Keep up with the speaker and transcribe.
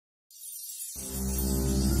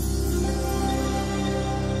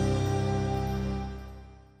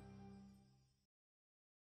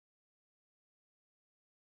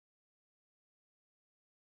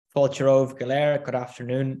Fáilte Galera, good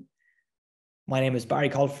afternoon. My name is Barry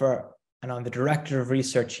Colfer, and I'm the Director of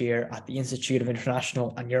Research here at the Institute of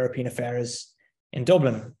International and European Affairs in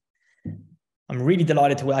Dublin. I'm really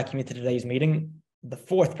delighted to welcome you to today's meeting, the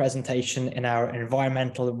fourth presentation in our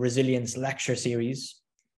Environmental Resilience Lecture Series,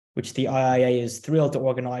 which the IIEA is thrilled to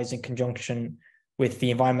organise in conjunction with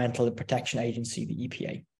the Environmental Protection Agency, the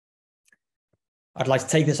EPA. I'd like to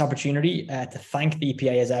take this opportunity to thank the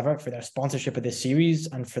EPA as ever for their sponsorship of this series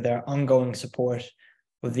and for their ongoing support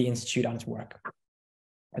of the Institute and its work.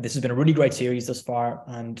 This has been a really great series thus far,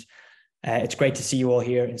 and it's great to see you all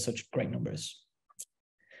here in such great numbers.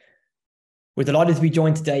 We're delighted to be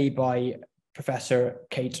joined today by Professor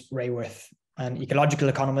Kate Raworth, an ecological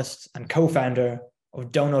economist and co-founder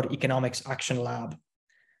of Doughnut Economics Action Lab.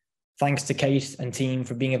 Thanks to Kate and team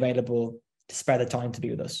for being available to spare the time to be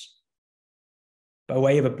with us. By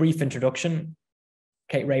way of a brief introduction,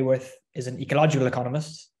 Kate Raworth is an ecological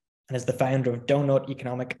economist and is the founder of Doughnut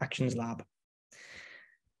Economics Action Lab.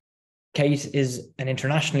 Kate is an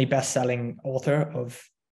internationally best-selling author of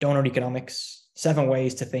Doughnut Economics, 7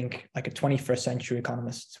 Ways to Think Like a 21st Century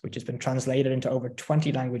Economist, which has been translated into over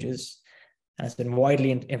 20 languages and has been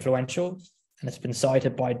widely influential, and it's been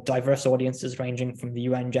cited by diverse audiences ranging from the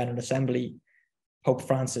UN General Assembly, Pope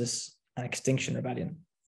Francis, and Extinction Rebellion.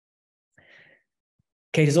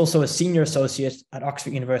 Kate is also a senior associate at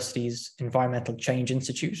Oxford University's Environmental Change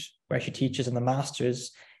Institute, where she teaches in the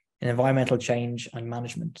Masters in Environmental Change and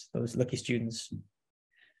Management, those lucky students.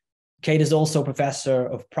 Kate is also Professor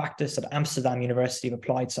of Practice at Amsterdam University of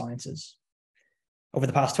Applied Sciences. Over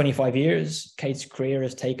the past 25 years, Kate's career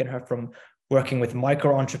has taken her from working with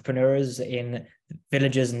micro-entrepreneurs in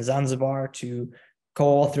villages in Zanzibar to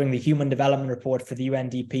co-authoring the Human Development Report for the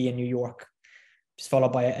UNDP in New York, just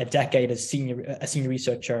followed by a decade as a senior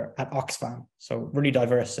researcher at Oxfam. So really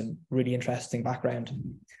diverse and really interesting background.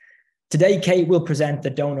 Today, Kate will present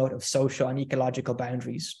the donut of social and ecological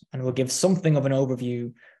boundaries and will give something of an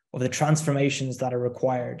overview of the transformations that are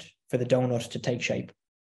required for the donut to take shape.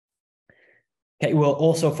 Kate will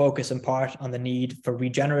also focus in part on the need for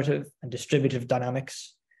regenerative and distributive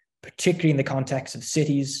dynamics, particularly in the context of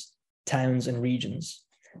cities, towns, and regions,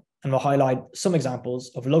 and will highlight some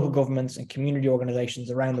examples of local governments and community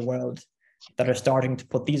organizations around the world that are starting to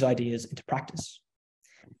put these ideas into practice.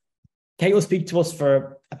 Kate will speak to us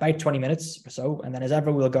for about 20 minutes or so, and then as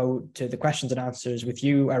ever, we'll go to the questions and answers with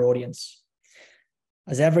you, our audience.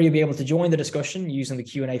 As ever, you'll be able to join the discussion using the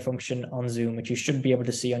Q&A function on Zoom, which you should be able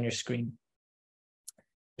to see on your screen.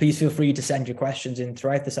 Please feel free to send your questions in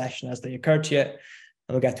throughout the session as they occur to you, and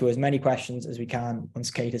we'll get to as many questions as we can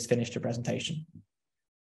once Kate has finished her presentation.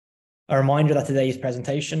 A reminder that today's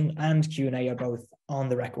presentation and Q&A are both on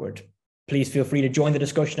the record. Please feel free to join the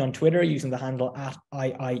discussion on Twitter using the handle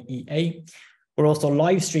 @IIEA. We're also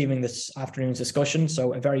live streaming this afternoon's discussion,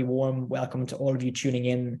 so a very warm welcome to all of you tuning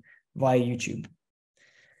in via YouTube.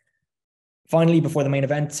 Finally, before the main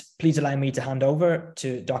event, please allow me to hand over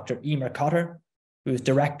to Dr. Emer Cotter, who is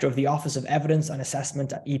Director of the Office of Evidence and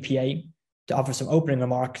Assessment at EPA, to offer some opening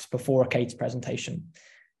remarks before Kate's presentation.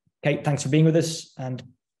 Kate, thanks for being with us, and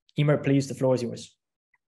Emer, please, the floor is yours.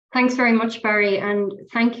 Thanks very much, Barry, and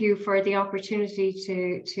thank you for the opportunity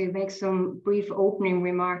to make some brief opening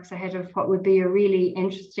remarks ahead of what would be a really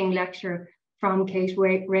interesting lecture from Kate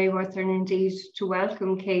Raworth, and indeed to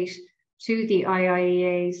welcome Kate to the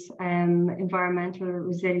IIEA's Environmental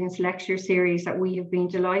Resilience Lecture Series that we have been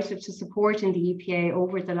delighted to support in the EPA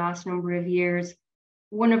over the last number of years.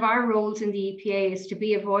 One of our roles in the EPA is to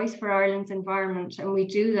be a voice for Ireland's environment, and we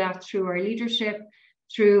do that through our leadership,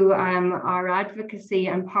 through our advocacy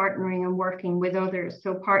and partnering and working with others.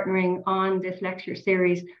 So partnering on this lecture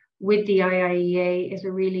series with the IIEA is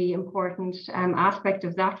a really important aspect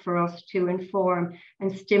of that for us to inform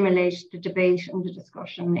and stimulate the debate and the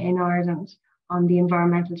discussion in Ireland on the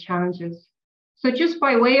environmental challenges. So just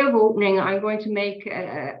by way of opening, I'm going to make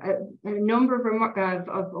a number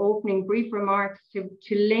of opening brief remarks to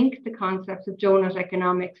link the concepts of doughnut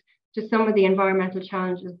economics to some of the environmental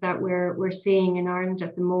challenges that we're seeing in Ireland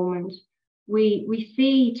at the moment. We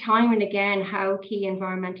see time and again how key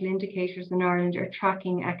environmental indicators in Ireland are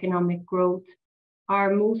tracking economic growth.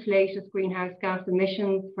 Our most latest greenhouse gas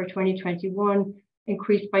emissions for 2021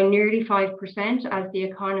 increased by nearly 5% as the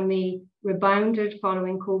economy rebounded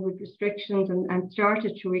following COVID restrictions and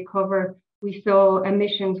started to recover. We saw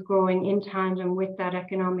emissions growing in tandem with that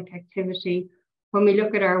economic activity. When we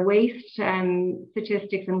look at our waste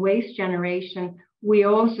statistics and waste generation, we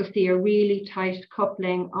also see a really tight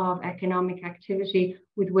coupling of economic activity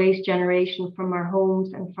with waste generation from our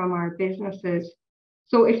homes and from our businesses.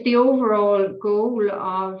 So if the overall goal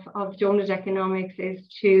of Doughnut Economics is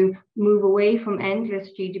to move away from endless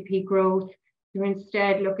GDP growth, to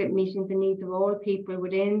instead look at meeting the needs of all people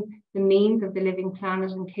within the means of the living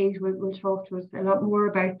planet, and Kate will talk to us a lot more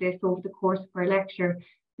about this over the course of our lecture.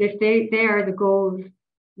 If they are the goals,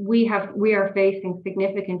 we are facing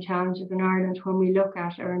significant challenges in Ireland when we look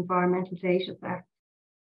at our environmental data set.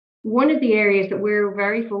 One of the areas that we're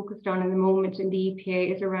very focused on in the moment in the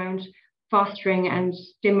EPA is around fostering and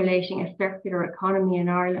stimulating a circular economy in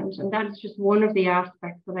Ireland. And that is just one of the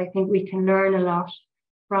aspects that I think we can learn a lot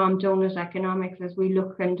from Doughnut Economics as we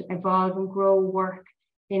look and evolve and grow work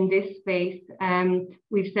in this space.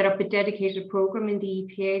 We've set up a dedicated program in the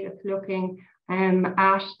EPA that's looking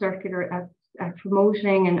at circular, at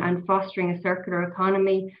promoting and fostering a circular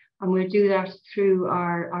economy. And we'll do that through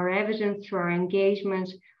our evidence, through our engagement,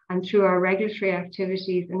 and through our regulatory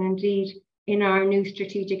activities, and indeed in our new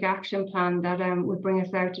strategic action plan that will bring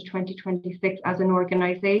us out to 2026 as an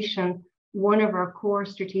organisation. One of our core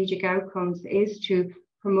strategic outcomes is to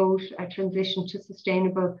promote a transition to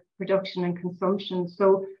sustainable production and consumption.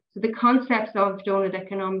 So the concepts of Doughnut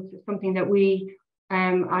Economics is something that we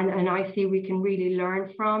and I see we can really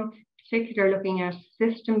learn from, particularly looking at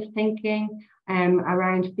systems thinking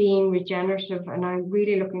around being regenerative. And I'm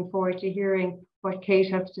really looking forward to hearing what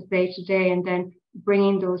Kate has to say today, and then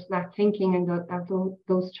bringing that thinking and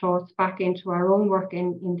those thoughts back into our own work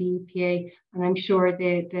in the EPA. And I'm sure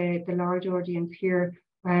the large audience here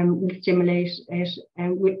will stimulate it,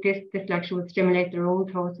 and with this lecture will stimulate their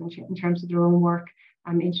own thoughts in terms of their own work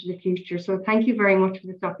into the future. So thank you very much for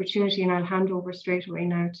this opportunity, and I'll hand over straight away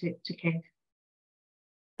now to Kate.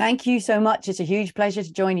 Thank you so much. It's a huge pleasure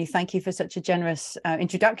to join you. Thank you for such a generous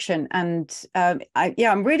introduction. And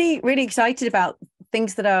I'm really, really excited about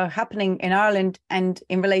things that are happening in Ireland and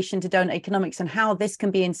in relation to Doughnut Economics, and how this can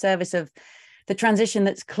be in service of the transition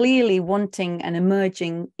that's clearly wanting and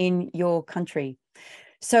emerging in your country.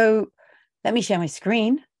 So let me share my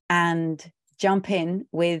screen and jump in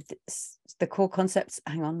with the core concepts.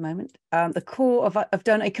 Hang on a moment. The core of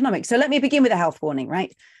Doughnut Economics. So let me begin with a health warning,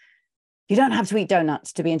 right? You don't have to eat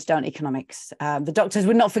donuts to be into Doughnut Economics. The doctors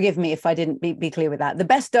would not forgive me if I didn't be clear with that. The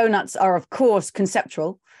best donuts are, of course,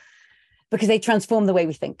 conceptual, because they transform the way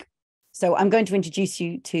we think. So I'm going to introduce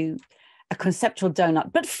you to a conceptual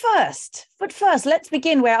donut. But first, let's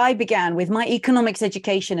begin where I began, with my economics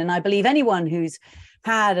education. And I believe anyone who's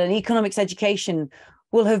had an economics education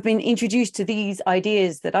will have been introduced to these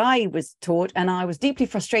ideas that I was taught, and I was deeply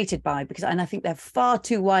frustrated by, and I think they're far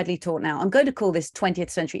too widely taught now. I'm going to call this 20th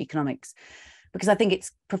century economics, because I think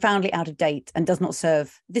it's profoundly out of date and does not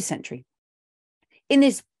serve this century. In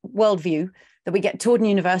this worldview that we get taught in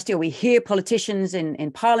university, or we hear politicians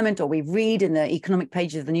in parliament, or we read in the economic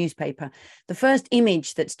pages of the newspaper, the first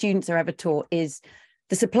image that students are ever taught is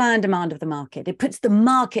the supply and demand of the market. It puts the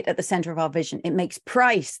market at the center of our vision. It makes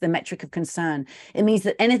price the metric of concern. It means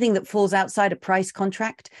that anything that falls outside a price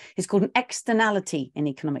contract is called an externality in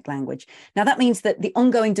economic language. Now, that means that the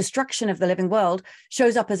ongoing destruction of the living world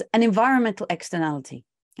shows up as an environmental externality.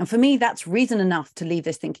 And for me, that's reason enough to leave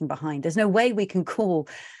this thinking behind. There's no way we can call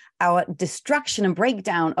our destruction and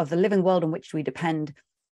breakdown of the living world on which we depend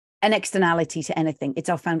an externality to anything. It's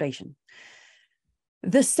our foundation.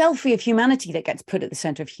 The selfie of humanity that gets put at the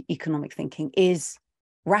center of economic thinking is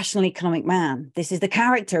rational economic man. This is the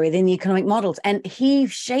character within the economic models, and he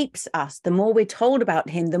shapes us. The more we're told about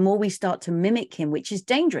him, the more we start to mimic him, which is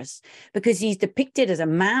dangerous, because he's depicted as a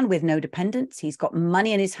man with no dependence. He's got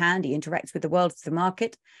money in his hand. He interacts with the world through the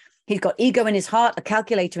market. He's got ego in his heart, a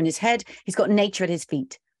calculator in his head. He's got nature at his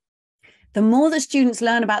feet. The more that students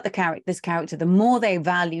learn about this character, the more they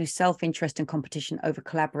value self-interest and competition over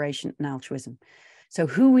collaboration and altruism. So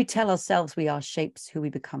who we tell ourselves we are shapes who we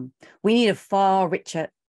become. We need a far richer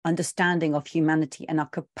understanding of humanity and our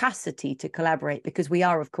capacity to collaborate, because we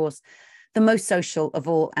are, of course, the most social of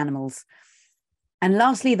all animals. And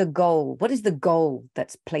lastly, the goal. What is the goal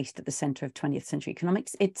that's placed at the center of 20th century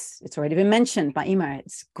economics? It's already been mentioned by Emma.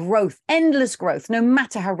 It's growth, endless growth, no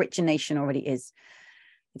matter how rich a nation already is.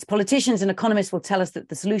 Its politicians and economists will tell us that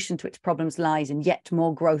the solution to its problems lies in yet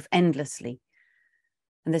more growth endlessly.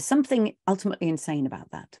 And there's something ultimately insane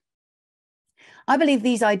about that. I believe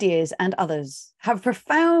these ideas and others have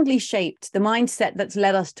profoundly shaped the mindset that's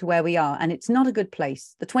led us to where we are, and it's not a good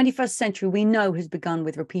place. The 21st century, we know, has begun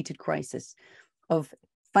with repeated crisis of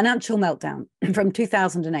financial meltdown from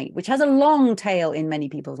 2008, which has a long tail in many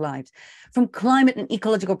people's lives, from climate and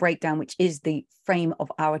ecological breakdown, which is the frame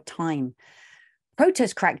of our time.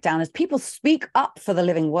 Protest crackdown, as people speak up for the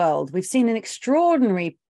living world. We've seen an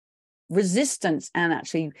extraordinary resistance and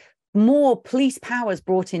actually more police powers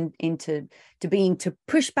brought into being to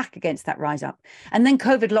push back against that rise up. And then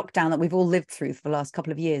COVID lockdown that we've all lived through for the last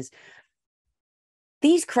couple of years.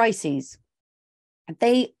 These crises,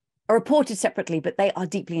 they are reported separately, but they are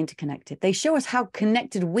deeply interconnected. They show us how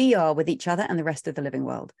connected we are with each other and the rest of the living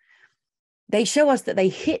world. They show us that they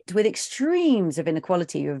hit with extremes of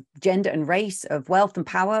inequality, of gender and race, of wealth and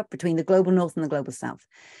power between the global north and the global south.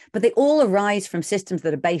 But they all arise from systems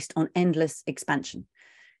that are based on endless expansion.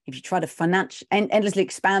 If you try to endlessly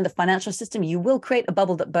expand the financial system, you will create a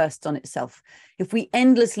bubble that bursts on itself. If we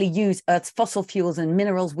endlessly use Earth's fossil fuels and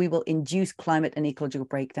minerals, we will induce climate and ecological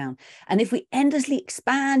breakdown. And if we endlessly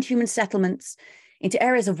expand human settlements into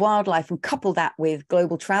areas of wildlife and couple that with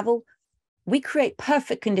global travel, we create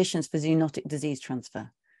perfect conditions for zoonotic disease transfer.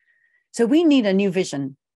 So we need a new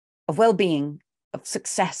vision of well-being, of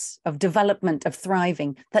success, of development, of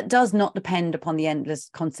thriving that does not depend upon the endless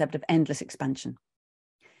concept of endless expansion.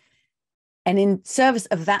 And in service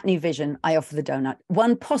of that new vision, I offer the Doughnut,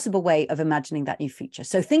 one possible way of imagining that new future.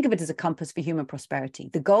 So think of it as a compass for human prosperity.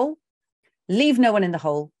 The goal, leave no one in the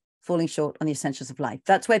hole, falling short on the essentials of life.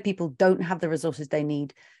 That's where people don't have the resources they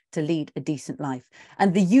need to lead a decent life.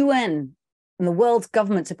 And the UN and the world's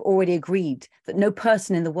governments have already agreed that no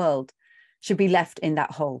person in the world should be left in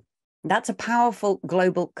that hole. That's a powerful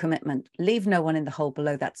global commitment. Leave no one in the hole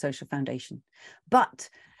below that social foundation. But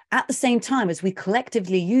at the same time, as we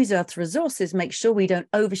collectively use Earth's resources, make sure we don't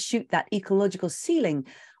overshoot that ecological ceiling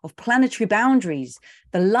of planetary boundaries,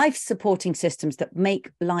 the life-supporting systems that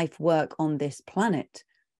make life work on this planet,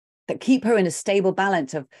 that keep her in a stable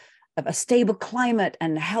balance of a stable climate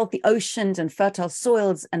and healthy oceans and fertile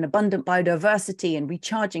soils and abundant biodiversity and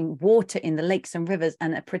recharging water in the lakes and rivers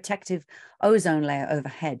and a protective ozone layer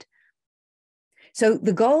overhead. So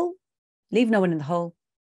the goal, leave no one in the hole,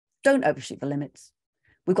 don't overshoot the limits.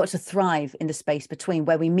 We've got to thrive in the space between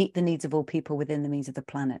where we meet the needs of all people within the means of the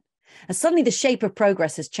planet. And suddenly the shape of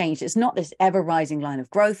progress has changed. It's not this ever rising line of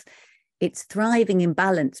growth. It's thriving in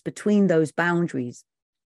balance between those boundaries,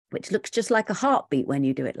 which looks just like a heartbeat when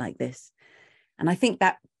you do it like this. And I think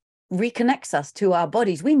that reconnects us to our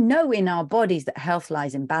bodies. We know in our bodies that health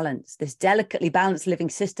lies in balance, this delicately balanced living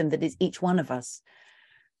system that is each one of us.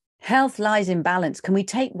 Health lies in balance. Can we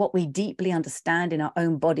take what we deeply understand in our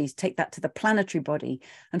own bodies, take that to the planetary body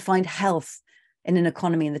and find health in an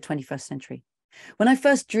economy in the 21st century? When I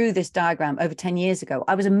first drew this diagram over 10 years ago,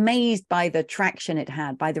 I was amazed by the traction it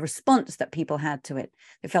had, by the response that people had to it.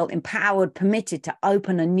 They felt empowered, permitted to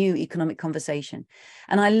open a new economic conversation.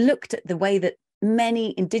 And I looked at the way that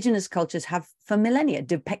many indigenous cultures have for millennia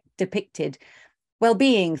depicted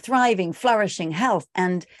well-being, thriving, flourishing, health.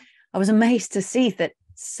 And I was amazed to see that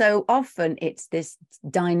so often it's this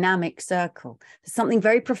dynamic circle. There's something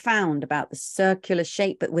very profound about the circular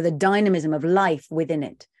shape, but with a dynamism of life within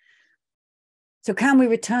it. So can we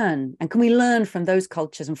return and can we learn from those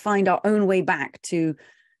cultures and find our own way back to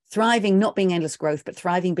thriving, not being endless growth, but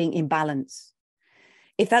thriving being in balance?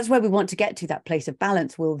 If that's where we want to get to, that place of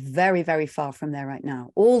balance, we're very, very far from there right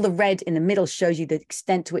now. All the red in the middle shows you the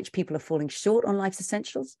extent to which people are falling short on life's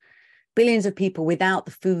essentials. Billions of people without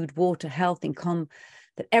the food, water, health, income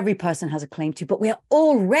that every person has a claim to, but we are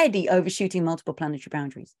already overshooting multiple planetary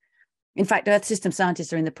boundaries. In fact, Earth system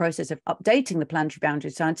scientists are in the process of updating the planetary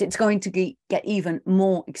boundary science. It's going to get even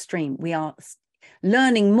more extreme. We are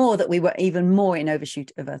learning more that we were even more in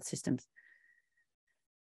overshoot of Earth systems.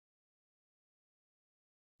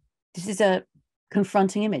 This is a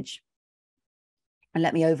confronting image. And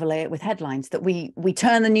let me overlay it with headlines that we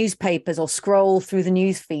turn the newspapers or scroll through the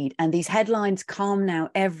news feed, and these headlines come now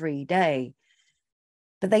every day.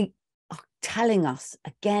 But they are telling us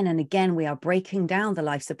again and again, we are breaking down the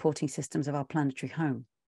life-supporting systems of our planetary home.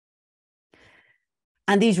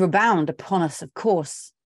 And these rebound upon us, of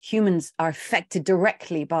course. Humans are affected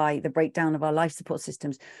directly by the breakdown of our life support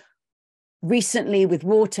systems. Recently, with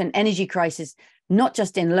water and energy crisis, not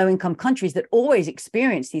just in low-income countries that always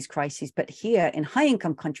experience these crises, but here in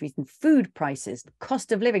high-income countries and food prices, the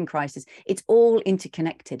cost of living crisis, it's all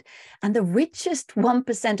interconnected. And the richest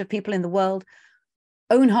 1% of people in the world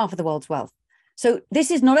own half of the world's wealth. So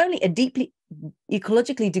this is not only a deeply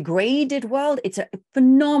ecologically degraded world, it's a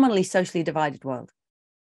phenomenally socially divided world.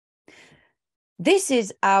 This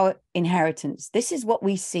is our inheritance. This is what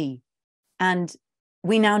we see. And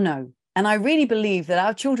we now know. And I really believe that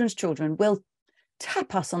our children's children will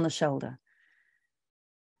tap us on the shoulder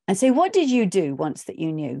and say, what did you do once that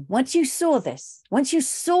you knew? Once you saw this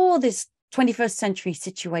 21st century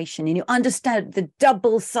situation and you understand the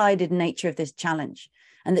double-sided nature of this challenge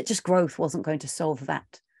and that just growth wasn't going to solve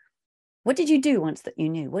that. What did you do once that you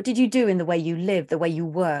knew? What did you do in the way you live, the way you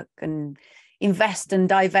work, and invest and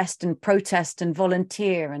divest and protest and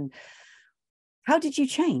volunteer. And how did you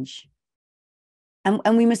change?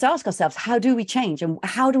 And we must ask ourselves, how do we change? And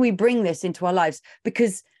how do we bring this into our lives?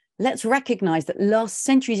 Because let's recognize that last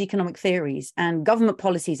century's economic theories and government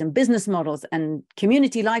policies and business models and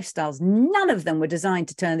community lifestyles, none of them were designed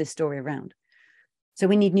to turn this story around. So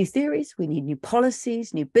we need new theories, we need new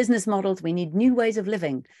policies, new business models, we need new ways of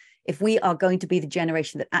living if we are going to be the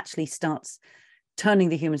generation that actually starts turning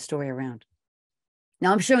the human story around.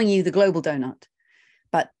 Now I'm showing you the global donut,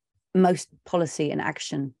 but most policy and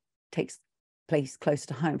action takes place close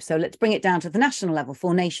to home. So let's bring it down to the national level,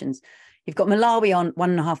 4 nations. You've got Malawi on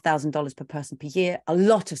 $1,500 per person per year, a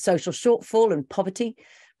lot of social shortfall and poverty,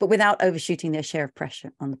 but without overshooting their share of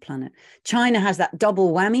pressure on the planet. China has that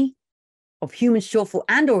double whammy of human shortfall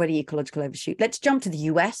and already ecological overshoot. Let's jump to the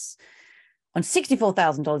US. On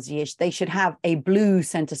 $64,000 a year, they should have a blue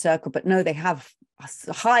center circle, but no, they have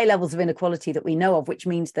high levels of inequality that we know of, which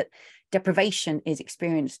means that deprivation is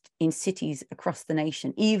experienced in cities across the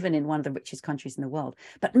nation, even in one of the richest countries in the world,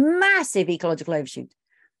 but massive ecological overshoot.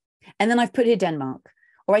 And then I've put here Denmark,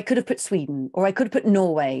 or I could have put Sweden, or I could have put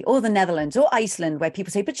Norway, or the Netherlands, or Iceland, where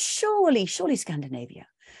people say, but surely Scandinavia,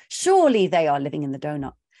 surely they are living in the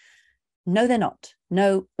donut. No, they're not.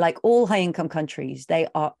 No, like all high-income countries, they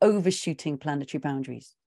are overshooting planetary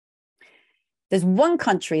boundaries. There's one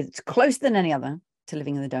country that's closer than any other to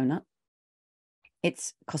living in the donut.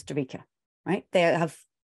 It's Costa Rica, right? They have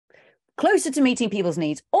closer to meeting people's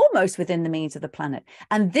needs, almost within the means of the planet.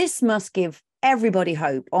 And this must give everybody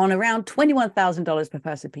hope on around $21,000 per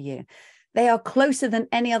person per year. They are closer than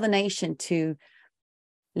any other nation to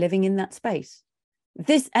living in that space.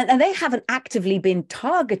 This, and they haven't actively been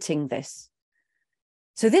targeting this.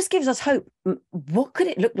 So this gives us hope. What could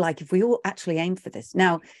it look like if we all actually aim for this?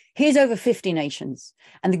 Now, here's over 50 nations.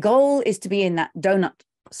 And the goal is to be in that donut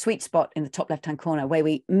sweet spot in the top left-hand corner where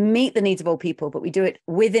we meet the needs of all people, but we do it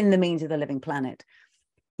within the means of the living planet.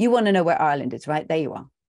 You want to know where Ireland is, right? There you are.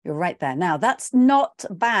 You're right there. Now, that's not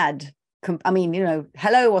bad. I mean, you know,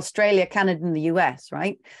 hello, Australia, Canada, and the US,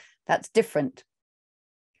 right? That's different.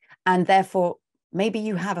 And therefore, maybe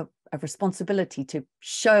you have a responsibility to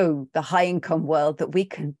show the high-income world that we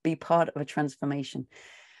can be part of a transformation.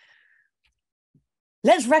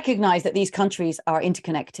 Let's recognize that these countries are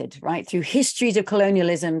interconnected, right? Through histories of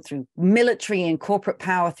colonialism, through military and corporate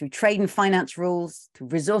power, through trade and finance rules, through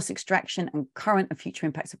resource extraction and current and future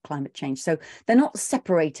impacts of climate change. So they're not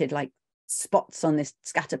separated like spots on this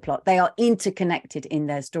scatter plot. They are interconnected in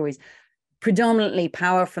their stories. Predominantly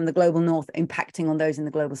power from the global north impacting on those in the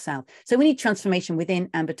global south. So we need transformation within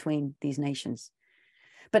and between these nations.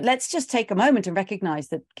 But let's just take a moment and recognize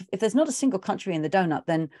that if there's not a single country in the donut,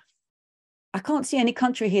 then I can't see any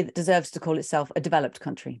country here that deserves to call itself a developed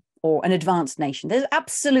country or an advanced nation. There's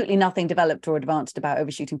absolutely nothing developed or advanced about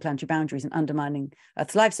overshooting planetary boundaries and undermining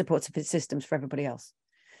Earth's life support systems for everybody else.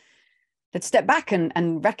 Let's step back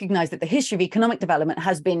and recognize that the history of economic development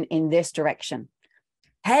has been in this direction.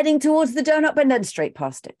 Heading towards the donut, but then straight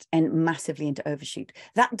past it and massively into overshoot.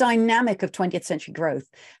 That dynamic of 20th century growth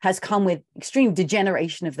has come with extreme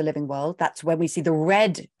degeneration of the living world. That's when we see the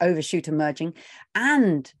red overshoot emerging,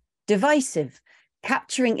 and divisive,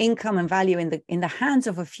 capturing income and value in the hands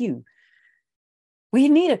of a few. We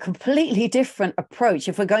need a completely different approach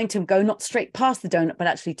if we're going to go not straight past the donut, but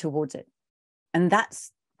actually towards it. And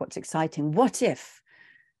that's what's exciting. What if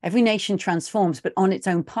every nation transforms, but on its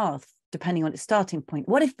own path, depending on its starting point?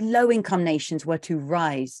 What if low-income nations were to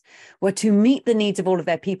rise, were to meet the needs of all of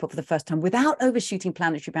their people for the first time without overshooting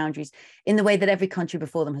planetary boundaries in the way that every country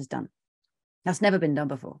before them has done? That's never been done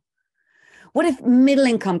before. What if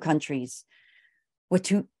middle-income countries were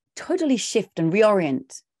to totally shift and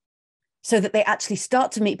reorient so that they actually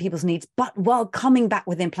start to meet people's needs, but while coming back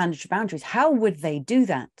within planetary boundaries? How would they do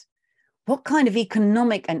that? What kind of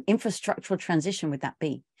economic and infrastructural transition would that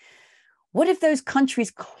be? What if those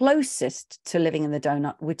countries closest to living in the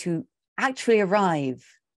donut were to actually arrive?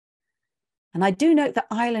 And I do note that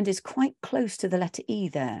Ireland is quite close to the letter E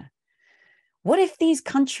there. What if these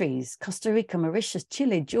countries, Costa Rica, Mauritius,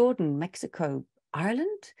 Chile, Jordan, Mexico,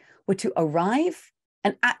 Ireland, were to arrive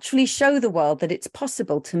and actually show the world that it's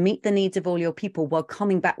possible to meet the needs of all your people while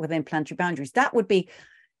coming back within planetary boundaries? That would be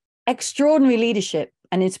extraordinary leadership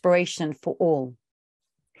and inspiration for all.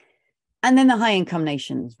 And then the high-income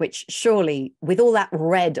nations, which surely, with all that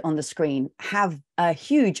red on the screen, have a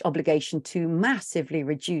huge obligation to massively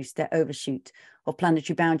reduce their overshoot of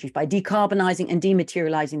planetary boundaries by decarbonizing and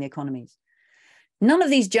dematerializing the economies. None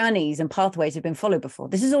of these journeys and pathways have been followed before.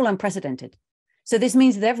 This is all unprecedented. So this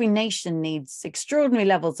means that every nation needs extraordinary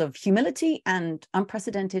levels of humility and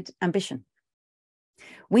unprecedented ambition.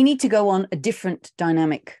 We need to go on a different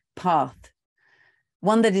dynamic path,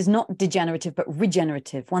 one that is not degenerative, but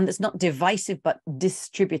regenerative, one that's not divisive, but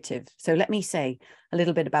distributive. So let me say a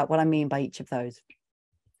little bit about what I mean by each of those.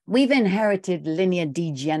 We've inherited linear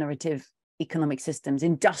degenerative economic systems,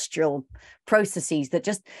 industrial processes that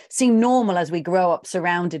just seem normal as we grow up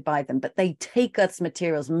surrounded by them, but they take Earth's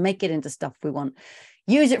materials, make it into stuff we want,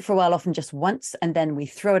 use it for a while, often just once, and then we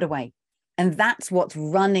throw it away. And that's what's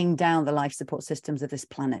running down the life support systems of this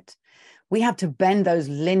planet. We have to bend those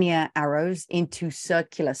linear arrows into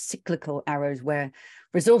circular, cyclical arrows where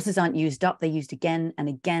resources aren't used up, they're used again and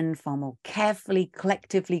again, far more carefully,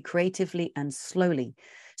 collectively, creatively, and slowly,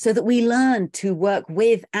 so that we learn to work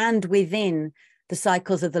with and within the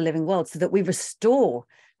cycles of the living world, so that we restore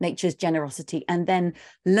nature's generosity and then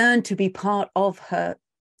learn to be part of her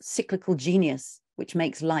cyclical genius, which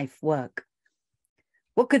makes life work.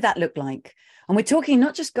 What could that look like? And we're talking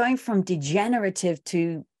not just going from degenerative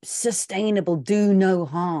to sustainable, do no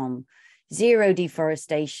harm, zero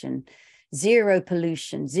deforestation, zero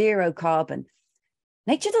pollution, zero carbon.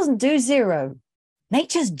 Nature doesn't do zero.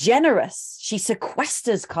 Nature's generous. She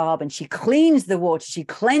sequesters carbon. She cleans the water. She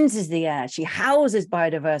cleanses the air. She houses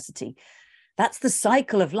biodiversity. That's the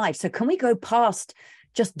cycle of life. So can we go past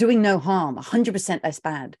just doing no harm, 100% less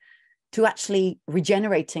bad, to actually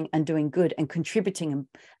regenerating and doing good and contributing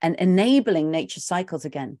and enabling nature's cycles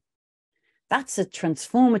again? That's a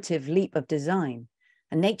transformative leap of design.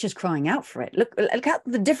 And nature's crying out for it. Look at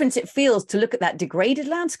the difference it feels to look at that degraded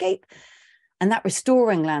landscape and that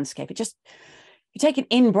restoring landscape. It just, you take an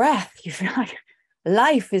in breath, you feel like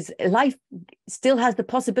life still has the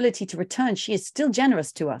possibility to return. She is still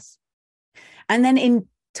generous to us. And then in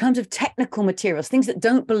terms of technical materials, things that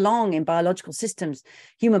don't belong in biological systems,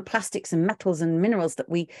 human plastics and metals and minerals that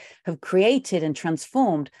we have created and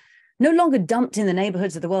transformed, no longer dumped in the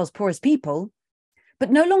neighborhoods of the world's poorest people,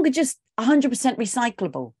 but no longer just 100%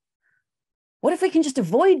 recyclable. What if we can just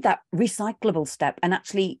avoid that recyclable step and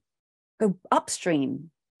actually go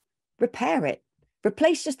upstream, repair it,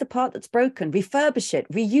 replace just the part that's broken, refurbish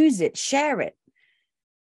it, reuse it, share it,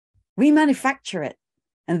 remanufacture it?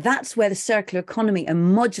 And that's where the circular economy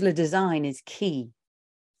and modular design is key.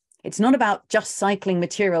 It's not about just cycling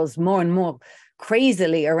materials more and more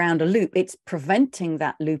crazily around a loop. It's preventing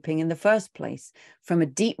that looping in the first place from a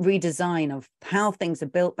deep redesign of how things are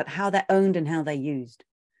built, but how they're owned and how they're used.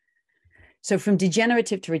 So from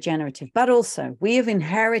degenerative to regenerative, but also we have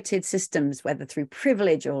inherited systems, whether through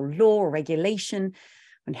privilege or law or regulation,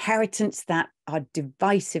 inheritance that are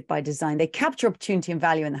divisive by design. They capture opportunity and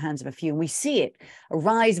value in the hands of a few. And we see it, a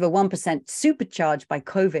rise of a 1% supercharged by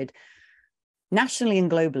COVID, nationally and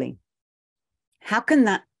globally. How can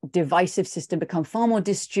that divisive system become far more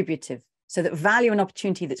distributive so that value and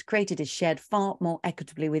opportunity that's created is shared far more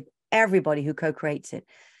equitably with everybody who co-creates it?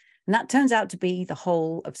 And that turns out to be the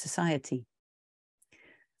whole of society.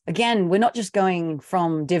 Again, we're not just going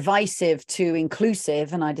from divisive to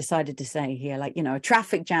inclusive. And I decided to say here, like, you know, a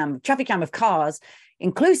traffic jam of cars.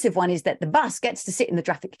 Inclusive one is that the bus gets to sit in the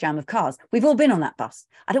traffic jam of cars. We've all been on that bus.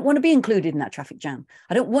 I don't want to be included in that traffic jam.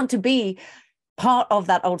 I don't want to be part of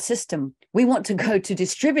that old system. We want to go to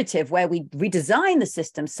distributive, where we redesign the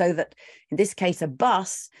system so that, in this case, a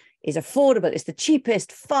bus is affordable. It's the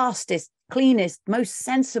cheapest, fastest, cleanest, most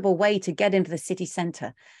sensible way to get into the city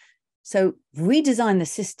center. So redesign the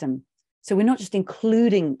system. So we're not just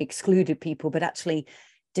including excluded people, but actually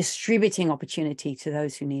distributing opportunity to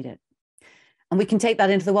those who need it. And we can take that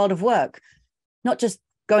into the world of work, not just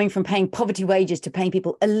going from paying poverty wages to paying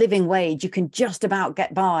people a living wage. You can just about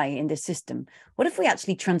get by in this system. What if we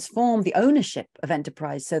actually transform the ownership of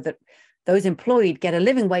enterprise so that those employed get a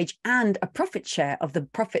living wage and a profit share of the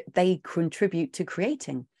profit they contribute to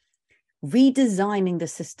creating? Redesigning the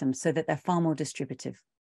system so that they're far more distributive.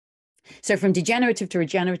 So from degenerative to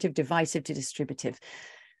regenerative, divisive to distributive.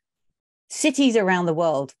 Cities around the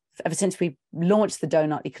world, ever since we launched the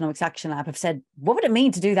Doughnut Economics Action Lab, have said, what would it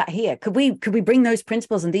mean to do that here? Could we bring those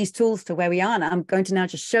principles and these tools to where we are? And I'm going to now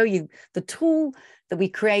just show you the tool that we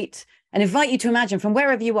create and invite you to imagine from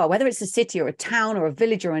wherever you are, whether it's a city or a town or a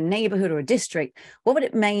village or a neighborhood or a district, what would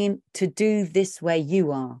it mean to do this where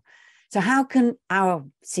you are? So how can our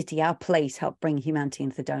city, our place, help bring humanity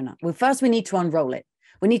into the donut? Well, first we need to unroll it.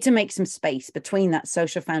 We need to make some space between that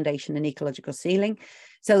social foundation and ecological ceiling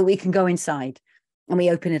so that we can go inside and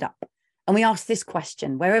we open it up. And we ask this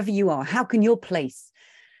question, wherever you are, how can your place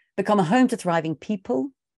become a home to thriving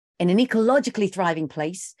people in an ecologically thriving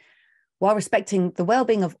place while respecting the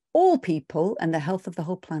well-being of all people and the health of the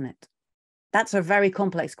whole planet? That's a very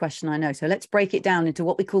complex question, I know. So let's break it down into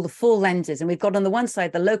what we call the four lenses. And we've got on the one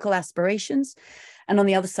side, the local aspirations, and on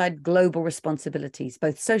the other side, global responsibilities,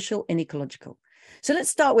 both social and ecological. So let's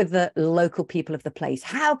start with the local people of the place.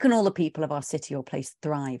 How can all the people of our city or place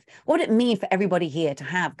thrive? What would it mean for everybody here to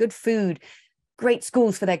have good food, great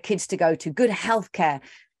schools for their kids to go to, good healthcare,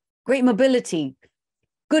 great mobility,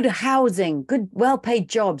 good housing, good well-paid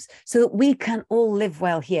jobs, so that we can all live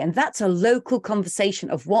well here? And that's a local conversation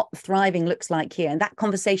of what thriving looks like here. And that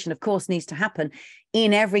conversation, of course, needs to happen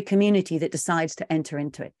in every community that decides to enter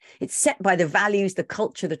into it. It's set by the values, the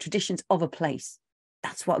culture, the traditions of a place.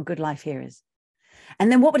 That's what a good life here is. And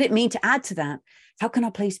then what would it mean to add to that? How can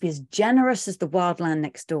our place be as generous as the wildland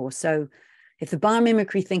next door? So if the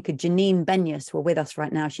biomimicry thinker Janine Benyus were with us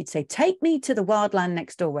right now, she'd say, take me to the wildland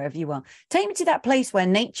next door, wherever you are. Take me to that place where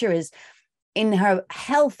nature is in her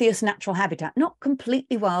healthiest natural habitat, not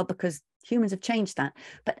completely wild because humans have changed that,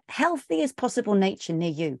 but healthy as possible nature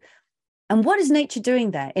near you. And what is nature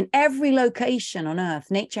doing there? In every location on Earth,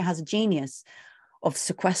 nature has a genius of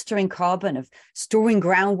sequestering carbon, of storing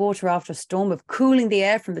groundwater after a storm, of cooling the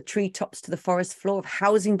air from the treetops to the forest floor, of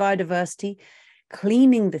housing biodiversity,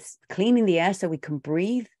 cleaning the air so we can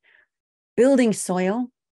breathe, building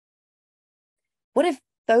soil. What if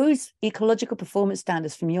those ecological performance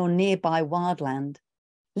standards from your nearby wildland,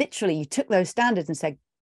 literally you took those standards and said,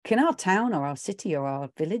 can our town or our city or our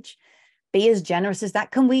village be as generous as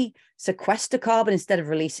that? Can we sequester carbon instead of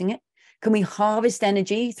releasing it? Can we harvest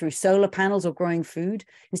energy through solar panels or growing food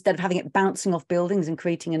instead of having it bouncing off buildings and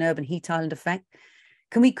creating an urban heat island effect?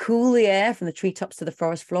 Can we cool the air from the treetops to the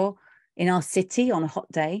forest floor in our city on a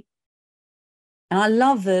hot day? And I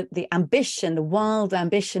love the ambition, the wild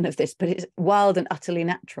ambition of this, but it's wild and utterly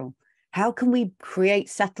natural. How can we create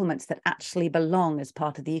settlements that actually belong as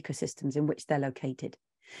part of the ecosystems in which they're located?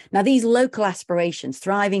 Now, these local aspirations,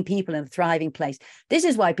 thriving people in a thriving place, this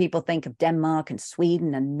is why people think of Denmark and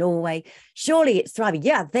Sweden and Norway. Surely it's thriving.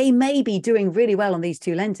 Yeah, they may be doing really well on these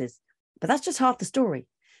two lenses, but that's just half the story,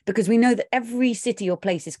 because we know that every city or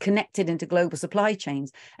place is connected into global supply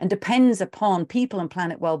chains and depends upon people and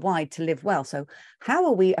planet worldwide to live well. So how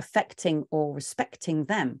are we affecting or respecting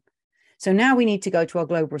them? So now we need to go to our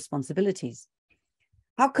global responsibilities.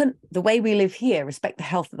 How can the way we live here respect the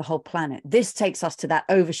health of the whole planet? This takes us to that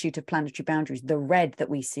overshoot of planetary boundaries, the red that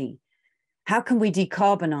we see. How can we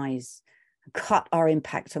decarbonize, cut our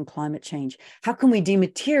impact on climate change? How can we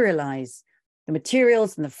dematerialize the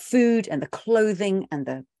materials and the food and the clothing and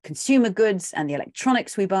the consumer goods and the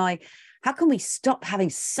electronics we buy? How can we stop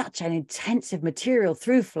having such an intensive material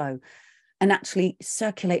through flow and actually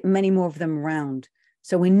circulate many more of them around,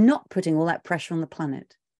 so we're not putting all that pressure on the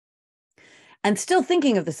planet? And still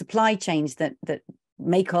thinking of the supply chains that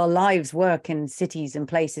make our lives work in cities and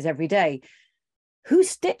places every day. Who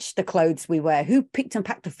stitched the clothes we wear? Who picked and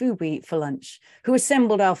packed the food we eat for lunch? Who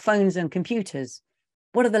assembled our phones and computers?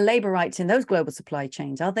 What are the labor rights in those global supply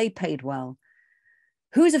chains? Are they paid well?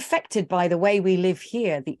 Who's affected by the way we live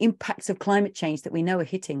here, the impacts of climate change that we know are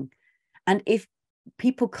hitting? And if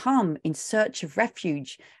people come in search of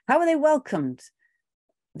refuge, how are they welcomed?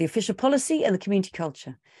 The official policy and the community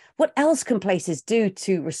culture. What else can places do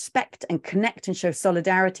to respect and connect and show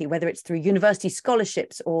solidarity, whether it's through university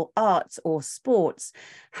scholarships or arts or sports?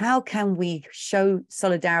 How can we show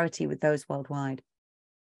solidarity with those worldwide?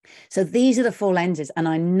 So these are the four lenses, and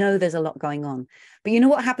I know there's a lot going on. But you know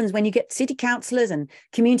what happens when you get city councillors and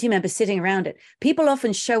community members sitting around it? People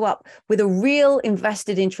often show up with a real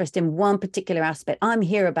invested interest in one particular aspect. I'm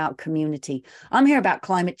here about community. I'm here about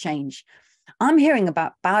climate change. I'm hearing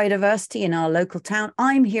about biodiversity in our local town.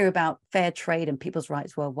 I'm here about fair trade and people's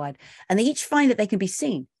rights worldwide. And they each find that they can be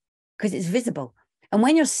seen because it's visible. And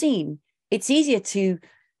when you're seen, it's easier to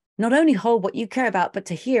not only hold what you care about, but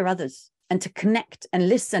to hear others and to connect and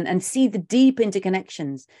listen and see the deep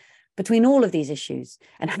interconnections between all of these issues.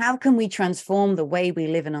 And how can we transform the way we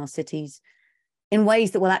live in our cities in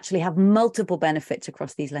ways that will actually have multiple benefits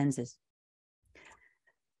across these lenses?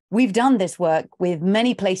 We've done this work with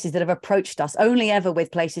many places that have approached us, only ever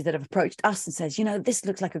with places that have approached us and says, you know, this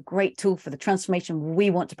looks like a great tool for the transformation we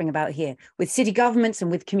want to bring about here, with city governments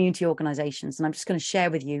and with community organizations. And I'm just going to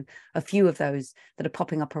share with you a few of those that are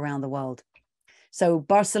popping up around the world. So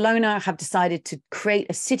Barcelona have decided to create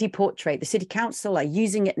a city portrait. The city council are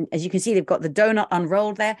using it. And as you can see, they've got the donut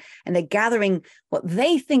unrolled there, and they're gathering what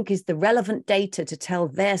they think is the relevant data to tell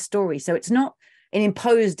their story. So it's not an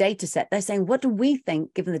imposed data set. They're saying, what do we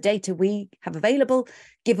think, given the data we have available,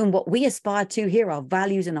 given what we aspire to here, our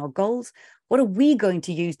values and our goals, what are we going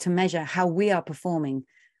to use to measure how we are performing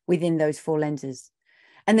within those four lenses?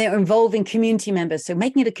 And they're involving community members. So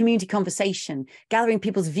making it a community conversation, gathering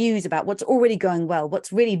people's views about what's already going well,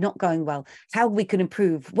 what's really not going well, how we can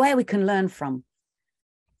improve, where we can learn from.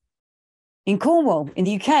 In Cornwall, in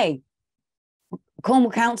the UK,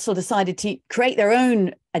 Cornwall Council decided to create their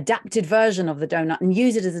own adapted version of the donut and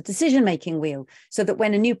use it as a decision-making wheel, so that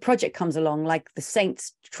when a new project comes along, like the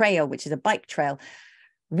Saints Trail, which is a bike trail,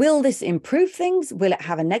 will this improve things? Will it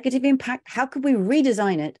have a negative impact? How could we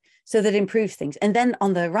redesign it so that it improves things? And then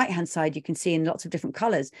on the right-hand side, you can see in lots of different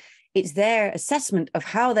colors, it's their assessment of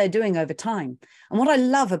how they're doing over time. And what I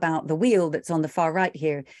love about the wheel that's on the far right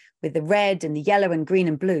here, with the red and the yellow and green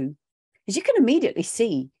and blue, is you can immediately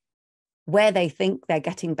see where they think they're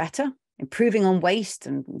getting better, improving on waste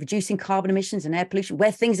and reducing carbon emissions and air pollution,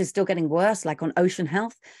 where things are still getting worse, like on ocean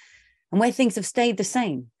health, and where things have stayed the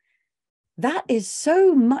same. That is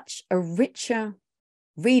so much a richer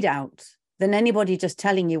readout than anybody just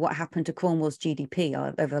telling you what happened to Cornwall's GDP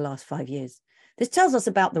over the last 5 years. This tells us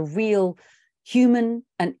about the real human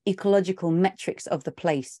and ecological metrics of the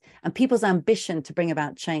place and people's ambition to bring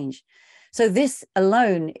about change. So this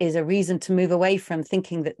alone is a reason to move away from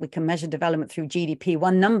thinking that we can measure development through GDP,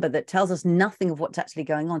 one number that tells us nothing of what's actually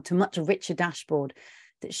going on, to a much richer dashboard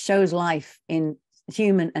that shows life in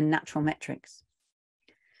human and natural metrics.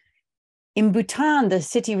 In Bhutan, the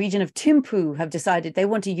city region of Thimphu have decided they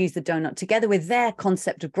want to use the donut together with their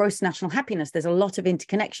concept of gross national happiness. There's a lot of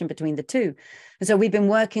interconnection between the two. And so we've been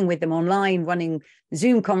working with them online, running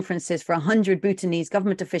Zoom conferences for 100 Bhutanese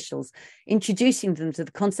government officials, introducing them to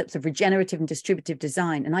the concepts of regenerative and distributive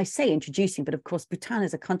design. And I say introducing, but of course, Bhutan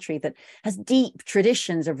is a country that has deep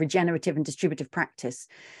traditions of regenerative and distributive practice.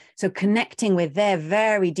 So connecting with their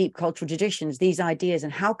very deep cultural traditions, these ideas,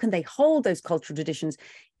 and how can they hold those cultural traditions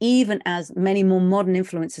even as many more modern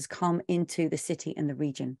influences come into the city and the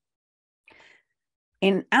region.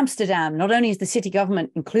 In Amsterdam, not only has the city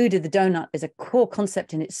government included the donut as a core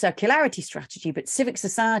concept in its circularity strategy, but civic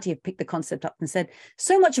society have picked the concept up and said,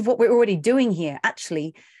 so much of what we're already doing here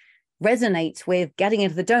actually resonates with getting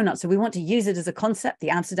into the donut. So we want to use it as a concept. The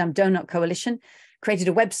Amsterdam Donut Coalition created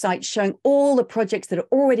a website showing all the projects that are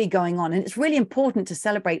already going on. And it's really important to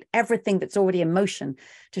celebrate everything that's already in motion,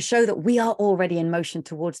 to show that we are already in motion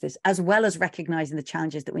towards this, as well as recognizing the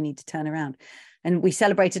challenges that we need to turn around. And we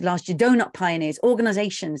celebrated last year donut pioneers,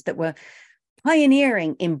 organizations that were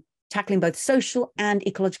pioneering in tackling both social and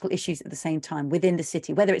ecological issues at the same time within the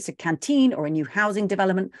city, whether it's a canteen or a new housing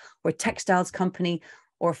development or a textiles company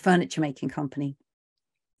or a furniture making company.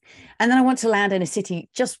 And then I want to land in a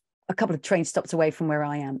city just a couple of train stops away from where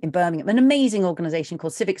I am, in Birmingham, an amazing organization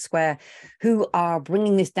called Civic Square, who are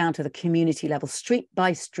bringing this down to the community level, street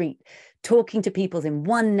by street, talking to people in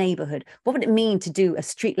one neighborhood. What would it mean to do a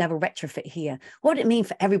street level retrofit here? What would it mean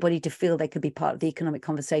for everybody to feel they could be part of the economic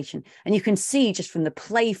conversation? And you can see just from the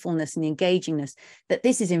playfulness and the engagingness that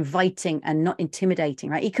this is inviting and not intimidating,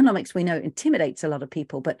 right? Economics, we know, intimidates a lot of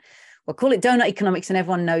people, but we'll call it Doughnut Economics and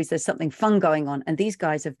everyone knows there's something fun going on. And these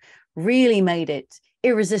guys have really made it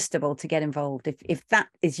irresistible to get involved. If that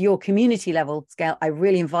is your community level scale, I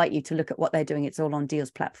really invite you to look at what they're doing. It's all on Deal's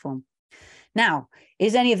platform. Now,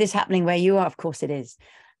 is any of this happening where you are? Of course it is.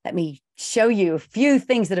 Let me show you a few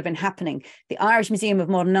things that have been happening. The Irish Museum of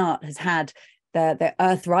Modern Art has had the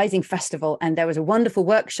Earth Rising Festival, and there was a wonderful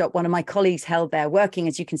workshop one of my colleagues held there, working,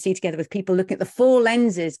 as you can see, together with people looking at the 4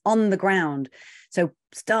 lenses on the ground. So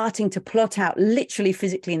starting to plot out literally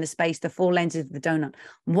physically in the space the 4 lenses of the donut.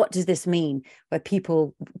 What does this mean? Where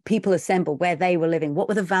people assemble, where they were living, what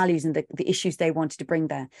were the values and the issues they wanted to bring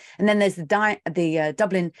there. And then there's the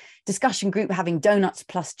Dublin discussion group having Donuts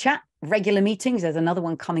Plus Chat, regular meetings. There's another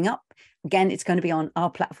one coming up. Again, it's going to be on our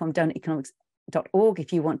platform, Doughnut-economics.org,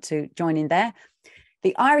 if you want to join in there.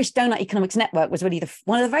 The Irish Doughnut Economics Network was really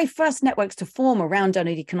one of the very first networks to form around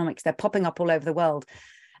Doughnut Economics. They're popping up all over the world.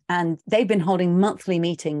 And they've been holding monthly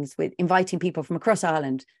meetings with inviting people from across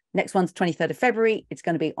Ireland. Next one's 23rd of February. It's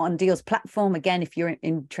going to be on Deal's platform. Again, if you're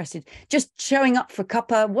interested, just showing up for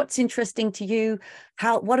cuppa. What's interesting to you?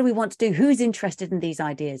 What do we want to do? Who's interested in these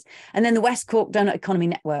ideas? And then the West Cork Doughnut Economy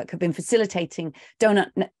Network have been facilitating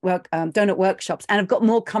donut workshops and have got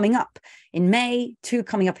more coming up in May, 2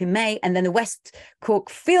 coming up in May. And then the West Cork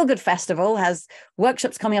Feel Good Festival has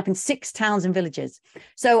workshops coming up in 6 towns and villages.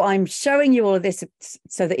 So I'm showing you all of this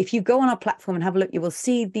so that if you go on our platform and have a look, you will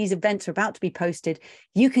see these events are about to be posted.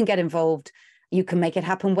 You can get involved. You can make it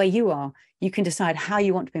happen where you are. You can decide how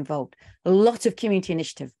you want to be involved. A lot of community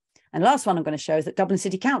initiative. And last one I'm going to show is that Dublin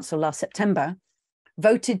City Council last September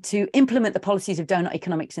voted to implement the policies of Doughnut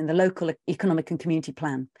Economics in the local economic and community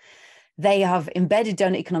plan. They have embedded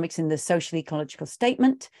Doughnut Economics in the social ecological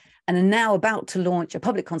statement, and are now about to launch a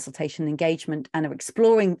public consultation engagement and are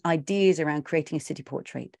exploring ideas around creating a city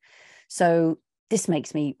portrait. So this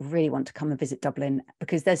makes me really want to come and visit Dublin,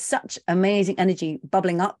 because there's such amazing energy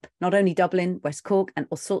bubbling up, not only Dublin, West Cork, and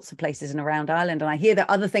all sorts of places and around Ireland. And I hear there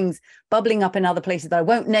are other things bubbling up in other places that I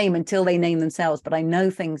won't name until they name themselves, but I know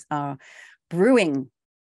things are brewing.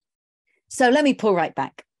 So let me pull right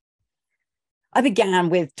back. I began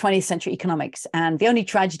with 20th century economics, and the only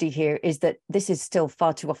tragedy here is that this is still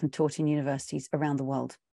far too often taught in universities around the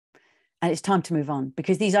world. And it's time to move on,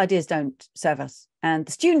 because these ideas don't serve us. And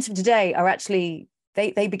the students of today are actually,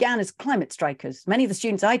 they began as climate strikers. Many of the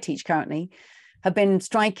students I teach currently have been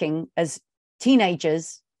striking as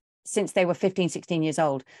teenagers since they were 15, 16 years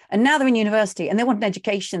old. And now they're in university and they want an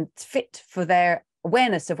education that's fit for their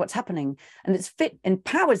awareness of what's happening, and it's fit,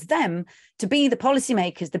 empowers them to be the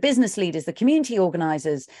policymakers, the business leaders, the community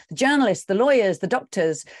organizers, the journalists, the lawyers, the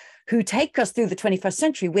doctors who take us through the 21st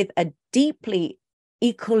century with a deeply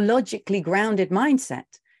ecologically grounded mindset.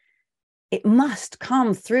 It must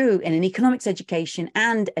come through in an economics education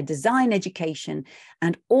and a design education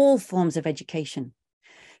and all forms of education.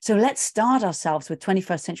 So let's start ourselves with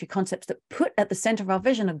 21st century concepts that put at the center of our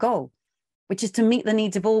vision a goal, which is to meet the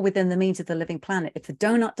needs of all within the means of the living planet. If the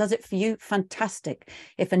Doughnut does it for you, fantastic.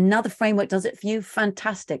 If another framework does it for you,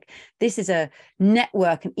 fantastic. This is a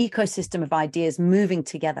network, an ecosystem of ideas moving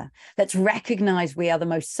together. Let's recognize we are the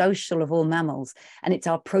most social of all mammals, and it's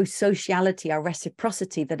our pro-sociality, our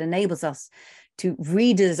reciprocity that enables us to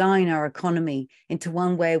redesign our economy into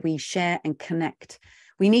one where we share and connect.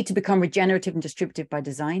 We need to become regenerative and distributive by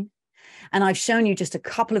design. And I've shown you just a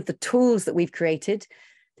couple of the tools that we've created.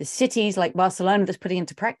 The cities like Barcelona that's putting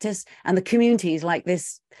into practice, and the communities like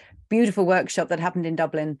this beautiful workshop that happened in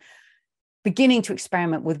Dublin, beginning to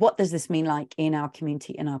experiment with what does this mean like in our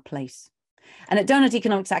community, in our place. And at Doughnut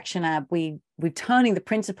Economics Action Lab, we're turning the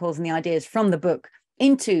principles and the ideas from the book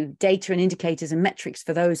into data and indicators and metrics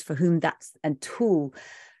for those for whom that's a tool,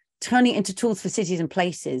 turning it into tools for cities and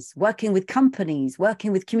places, working with companies,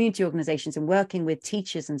 working with community organizations, and working with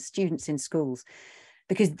teachers and students in schools.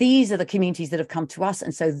 Because these are the communities that have come to us.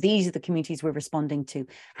 And so these are the communities we're responding to.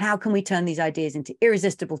 How can we turn these ideas into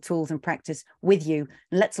irresistible tools and practice with you?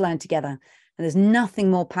 And let's learn together. And there's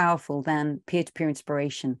nothing more powerful than peer-to-peer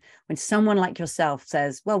inspiration. When someone like yourself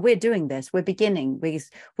says, well, we're doing this, we're beginning,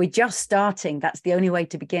 we're just starting, that's the only way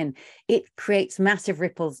to begin. It creates massive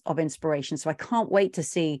ripples of inspiration. So I can't wait to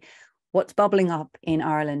see what's bubbling up in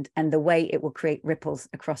Ireland and the way it will create ripples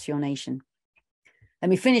across your nation. Let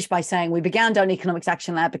me finish by saying we began Doughnut Economics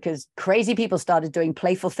Action Lab because crazy people started doing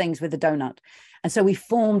playful things with the Doughnut. And so we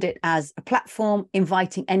formed it as a platform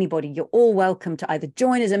inviting anybody. You're all welcome to either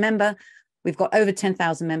join as a member. We've got over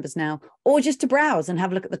 10,000 members now, or just to browse and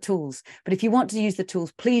have a look at the tools. But if you want to use the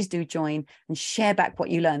tools, please do join and share back what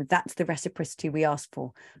you learn. That's the reciprocity we ask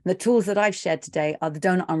for. And the tools that I've shared today are the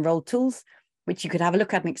Doughnut Unrolled tools, which you could have a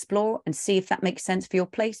look at and explore and see if that makes sense for your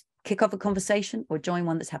place, kick off a conversation or join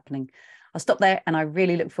one that's happening. I'll stop there, and I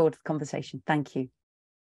really look forward to the conversation. Thank you.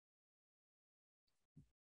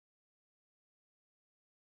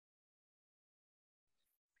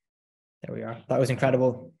 There we are. That was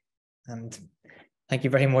incredible. And thank you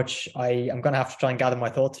very much. I'm going to have to try and gather my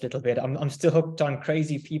thoughts a little bit. I'm still hooked on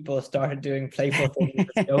crazy people started doing playful things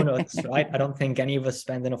with donuts, right? I don't think any of us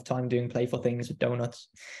spend enough time doing playful things with donuts.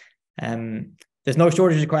 There's no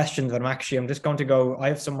shortage of questions, but I'm just going to go. I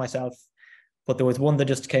have some myself. But there was one that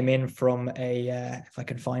just came in from if I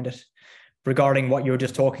can find it, regarding what you were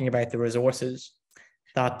just talking about, the resources.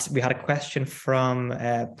 That we had a question from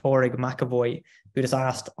Pádraig McAvoy, who just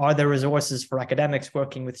asked, are there resources for academics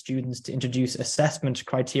working with students to introduce assessment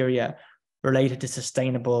criteria related to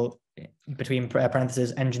sustainable, between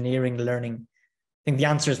parentheses, engineering learning? I think the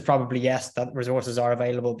answer is probably yes, that resources are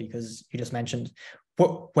available, because you just mentioned.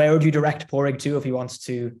 Where would you direct Pádraig to if he wants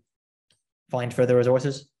to find further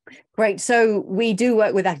resources? Great. So we do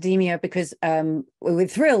work with academia because we're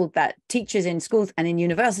thrilled that teachers in schools and in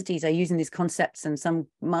universities are using these concepts, and some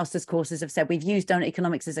master's courses have said we've used Doughnut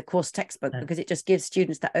Economics as a course textbook because it just gives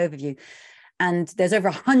students that overview. And there's over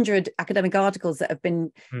 100 academic articles that have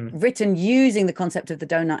been written using the concept of the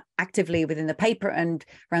Doughnut actively within the paper, and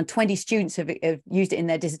around 20 students have used it in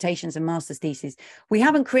their dissertations and master's theses. We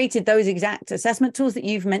haven't created those exact assessment tools that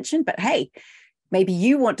you've mentioned, but hey, maybe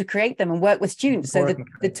you want to create them and work with students. So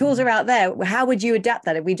the tools are out there. How would you adapt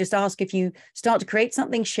that? If we just ask, if you start to create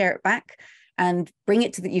something, share it back and bring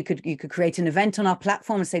it to that. You could create an event on our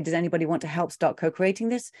platform and say, does anybody want to help start co-creating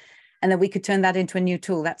this? And then we could turn that into a new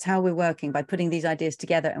tool. That's how we're working, by putting these ideas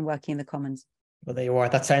together and working in the commons. Well, there you are.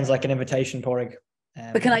 That sounds like an invitation, Pádraig.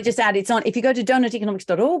 But can I just add, it's on, if you go to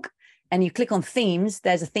doughnut-economics.org, and you click on themes,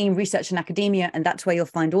 there's a theme research and academia, and that's where you'll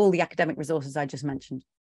find all the academic resources I just mentioned.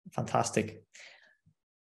 Fantastic.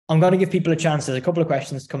 I'm going to give people a chance. There's a couple of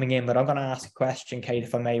questions coming in, but I'm going to ask a question, Kate,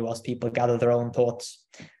 if I may, whilst people gather their own thoughts.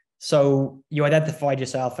 So you identified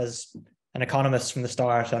yourself as an economist from the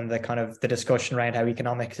start, and the discussion around how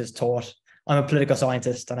economics is taught. I'm a political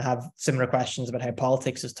scientist, and I have similar questions about how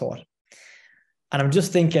politics is taught. And I'm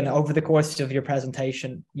just thinking, over the course of your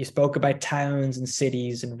presentation, you spoke about towns and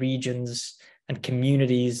cities and regions and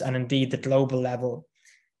communities, and indeed the global level,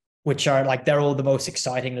 which are they're all the most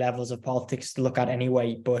exciting levels of politics to look at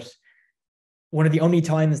anyway. But one of the only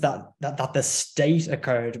times that the state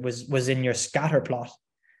occurred was in your scatter plot.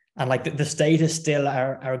 And the state is still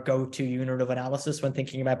our go-to unit of analysis when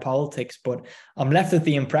thinking about politics. But I'm left with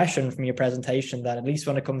the impression from your presentation that, at least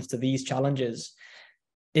when it comes to these challenges,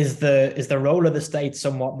 is the role of the state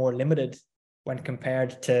somewhat more limited when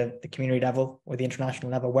compared to the community level or the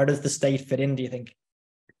international level? Where does the state fit in, do you think?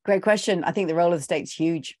 Great question. I think the role of the state's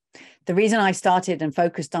huge. The reason I started and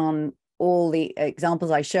focused on all the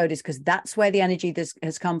examples I showed is because that's where the energy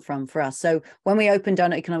has come from for us. So when we opened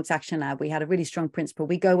Doughnut Economics Action Lab, we had a really strong principle.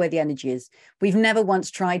 We go where the energy is. We've never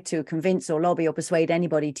once tried to convince or lobby or persuade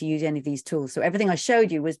anybody to use any of these tools. So everything I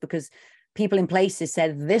showed you was because people in places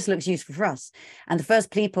said, this looks useful for us. And the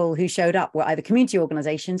first people who showed up were either community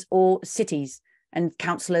organizations or cities and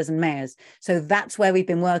councillors and mayors. So that's where we've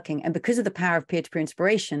been working. And because of the power of peer-to-peer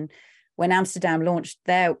inspiration, when Amsterdam launched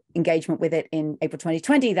their engagement with it in April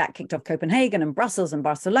 2020, that kicked off Copenhagen and Brussels and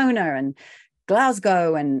Barcelona and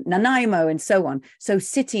Glasgow and Nanaimo and so on. So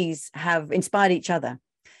cities have inspired each other.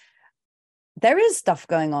 There is stuff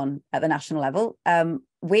going on at the national level.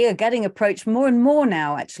 We are getting approached more and more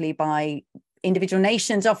now, actually, by individual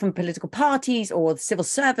nations, often political parties or civil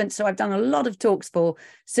servants. So I've done a lot of talks for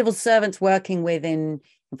civil servants working within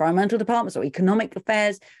environmental departments or economic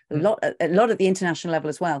affairs, a lot at the international level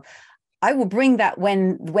as well. I will bring that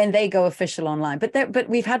when they go official online. But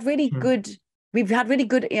we've had really good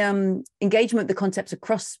engagement with the concepts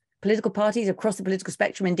across political parties, across the political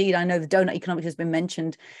spectrum. Indeed, I know the Doughnut Economics has been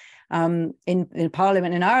mentioned in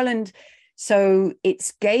Parliament in Ireland. So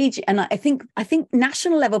it's gauge, and I think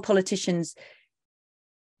national level politicians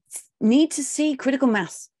need to see critical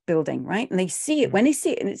mass building, right? And they see it when they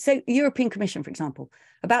see it. And so the European Commission, for example,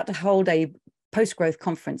 about to hold a post-growth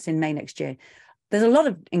conference in May next year. There's a lot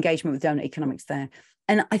of engagement with Doughnut Economics there.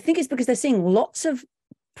 And I think it's because they're seeing lots of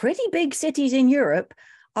pretty big cities in Europe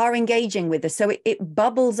are engaging with this. So it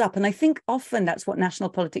bubbles up. And I think often that's what national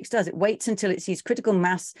politics does. It waits until it sees critical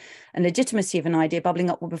mass and legitimacy of an idea bubbling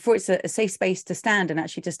up before it's a safe space to stand and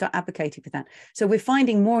actually to start advocating for that. So we're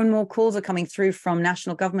finding more and more calls are coming through from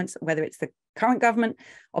national governments, whether it's the current government,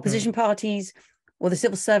 opposition parties, or the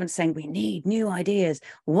civil servants saying, we need new ideas.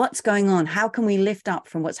 What's going on? How can we lift up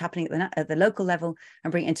from what's happening at the local level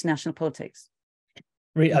and bring international politics?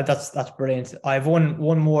 That's brilliant. I have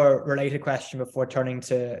one more related question before turning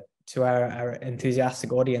to our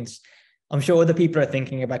enthusiastic audience. I'm sure other people are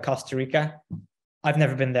thinking about Costa Rica. I've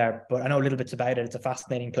never been there, but I know a little bit about it. It's a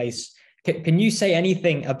fascinating place. Can you say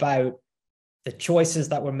anything about the choices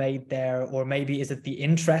that were made there, or maybe is it the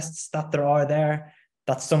interests that there are there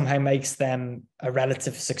that somehow makes them a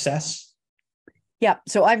relative success? Yeah,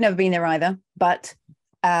 so I've never been there either, but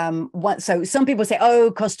so some people say,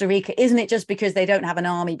 oh, Costa Rica, isn't it just because they don't have an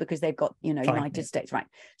army because they've got, United States, right?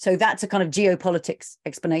 So that's a kind of geopolitics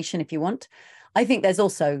explanation if you want. I think there's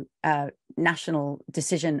also national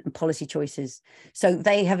decision and policy choices. So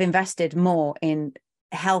they have invested more in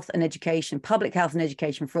health and education, public health and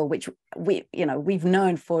education for all, which we've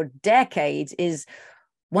known for decades is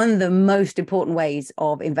one of the most important ways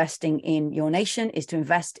of investing in your nation is to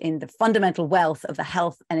invest in the fundamental wealth of the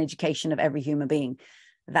health and education of every human being.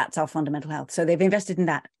 That's our fundamental health. So they've invested in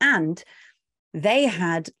that. And they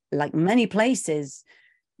had, like many places,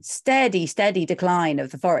 steady decline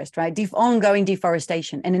of the forest, right? Ongoing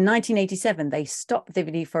deforestation. And in 1987, they stopped the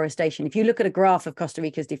deforestation. If you look at a graph of Costa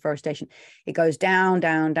Rica's deforestation, it goes down,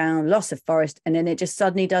 loss of forest. And then it just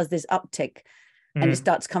suddenly does this uptick and it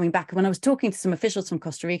starts coming back. When I was talking to some officials from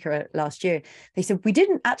Costa Rica last year, they said,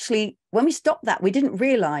 when we stopped that, we didn't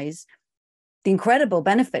realize the incredible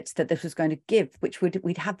benefits that this was going to give, which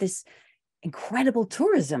we'd have this incredible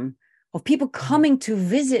tourism of people coming to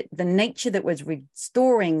visit the nature that was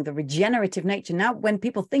restoring the regenerative nature. Now, when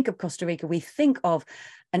people think of Costa Rica, we think of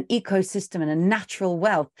an ecosystem and a natural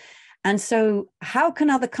wealth. And so how can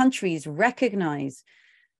other countries recognize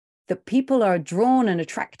that people are drawn and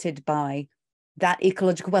attracted by that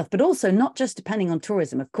ecological wealth, but also not just depending on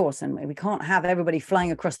tourism, of course, and we can't have everybody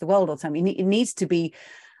flying across the world all the time. It needs to be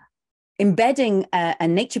embedding a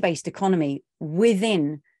nature-based economy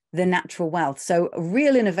within the natural wealth. So a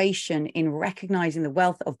real innovation in recognizing the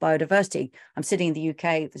wealth of biodiversity. I'm sitting in the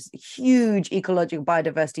UK, there's a huge ecological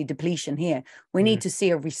biodiversity depletion here. We need to see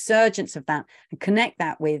a resurgence of that and connect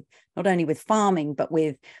that with not only with farming, but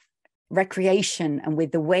with recreation and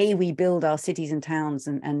with the way we build our cities and towns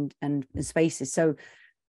and spaces. So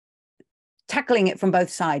tackling it from both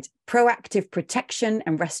sides, proactive protection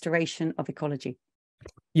and restoration of ecology.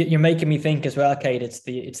 You're making me think as well, Kate, it's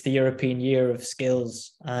the European Year of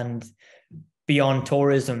Skills, and beyond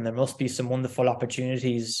tourism, there must be some wonderful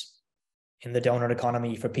opportunities in the donut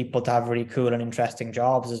economy for people to have really cool and interesting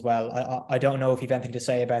jobs as well. I don't know if you've anything to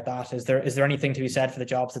say about that. Is there anything to be said for the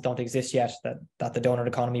jobs that don't exist yet that the donut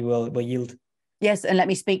economy will yield? Yes, and let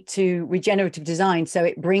me speak to regenerative design. So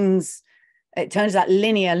it turns that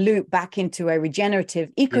linear loop back into a regenerative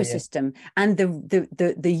ecosystem, and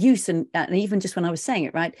the use and even just when I was saying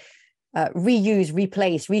it, right, reuse,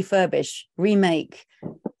 replace, refurbish, remake.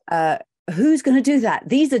 Who's going to do that?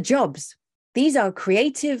 These are jobs. These are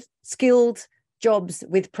creative, skilled jobs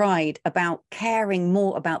with pride about caring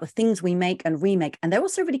more about the things we make and remake. And they're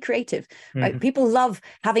also really creative, right? People love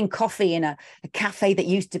having coffee in a cafe that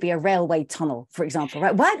used to be a railway tunnel, for example,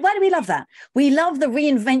 right? Why do we love that? We love the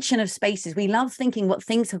reinvention of spaces. We love thinking what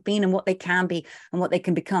things have been and what they can be and what they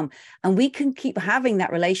can become. And we can keep having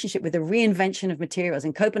that relationship with the reinvention of materials.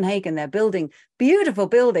 In Copenhagen, they're building beautiful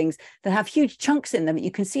buildings that have huge chunks in them that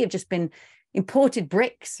you can see have just been imported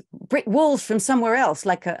brick walls from somewhere else,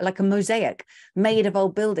 like a mosaic made of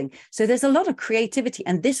old building. So there's a lot of creativity,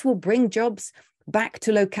 and this will bring jobs back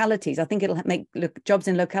to localities. I think it'll make jobs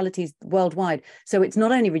in localities worldwide. So it's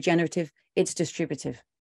not only regenerative, it's distributive.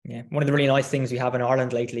 Yeah, one of the really nice things we have in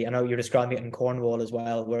Ireland lately, I know you're describing it in Cornwall as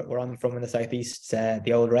well, where I'm from in the southeast,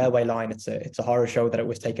 the old railway line, it's a horror show that it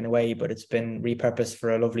was taken away, but it's been repurposed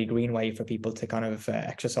for a lovely greenway for people to kind of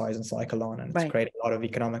exercise and cycle on, and it's created a lot of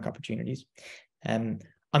economic opportunities. I'm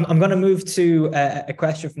going to move to a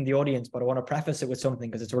question from the audience, but I want to preface it with something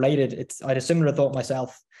because it's related. I had a similar thought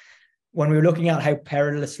myself. When we were looking at how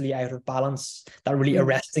perilously out of balance, that really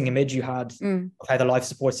arresting image you had of how the life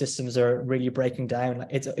support systems are really breaking down,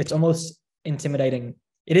 it's almost intimidating.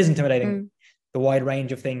 It is intimidating, the wide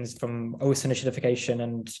range of things from ocean acidification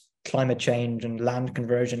and climate change and land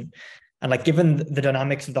conversion. And like, given the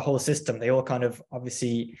dynamics of the whole system, they all kind of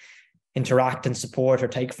obviously interact and support or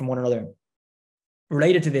take from one another.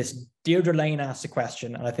 Related to this, Deirdre Lane asked a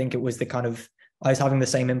question, and I think it was I was having the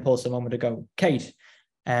same impulse a moment ago. Kate,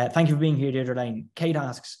 thank you for being here, Deirdre Lane. Kate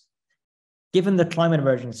asks, given the climate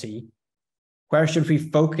emergency, where should we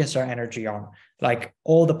focus our energy on? Like,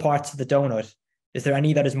 all the parts of the donut, is there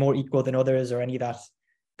any that is more equal than others, or any that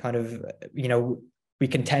kind of, we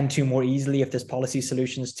can tend to more easily if there's policy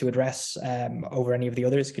solutions to address over any of the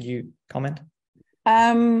others? Could you comment?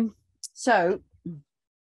 So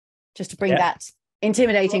just to bring that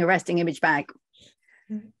intimidating, arresting image back.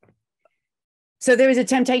 So there is a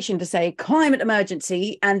temptation to say climate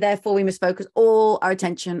emergency, and therefore we must focus all our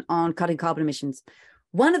attention on cutting carbon emissions.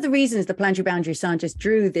 One of the reasons the planetary boundary scientists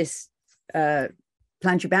drew this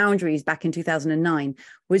planetary boundaries back in 2009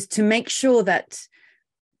 was to make sure that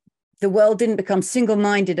the world didn't become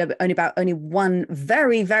single-minded about only one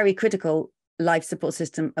very, very critical life support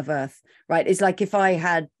system of Earth, right? It's like if I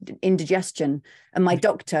had indigestion and my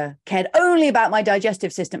doctor cared only about my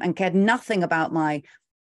digestive system and cared nothing about my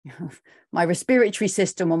respiratory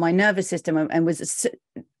system or my nervous system, and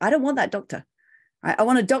I don't want that doctor. Right? I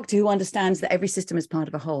want a doctor who understands that every system is part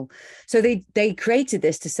of a whole. So they created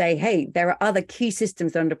this to say, hey, there are other key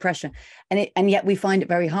systems that are under pressure, and yet we find it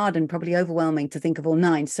very hard and probably overwhelming to think of all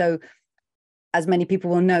nine. So, as many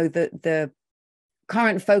people will know, the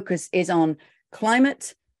current focus is on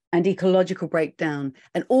climate and ecological breakdown,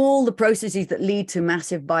 and all the processes that lead to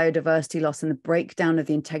massive biodiversity loss and the breakdown of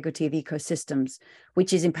the integrity of ecosystems,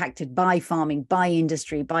 which is impacted by farming, by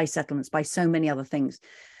industry, by settlements, by so many other things.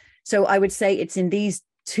 So I would say it's in these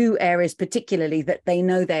two areas particularly that they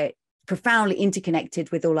know they're profoundly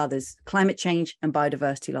interconnected with all others, climate change and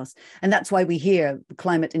biodiversity loss. And that's why we hear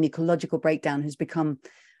climate and ecological breakdown has become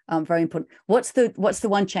very important. What's the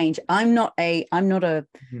one change? I'm not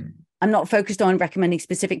focused on recommending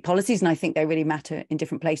specific policies, and I think they really matter in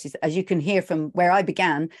different places. As you can hear from where I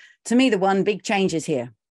began, to me, the one big change is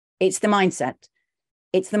here. It's the mindset.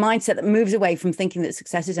 It's the mindset that moves away from thinking that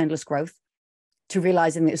success is endless growth to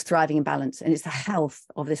realizing that it's thriving in balance, and it's the health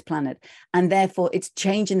of this planet. And therefore, it's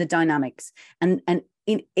changing the dynamics. And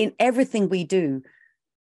in everything we do,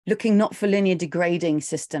 looking not for linear degrading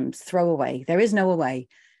systems, throwaway. There is no away,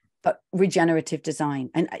 but regenerative design.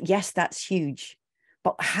 And yes, that's huge.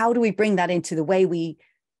 But how do we bring that into the way we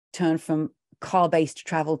turn from car-based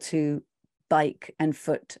travel to bike and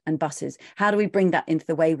foot and buses? How do we bring that into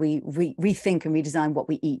the way we rethink and redesign what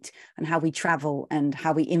we eat and how we travel and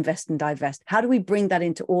how we invest and divest? How do we bring that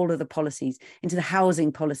into all of the policies, into the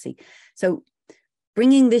housing policy? So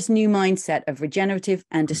bringing this new mindset of regenerative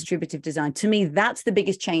and distributive design, to me, that's the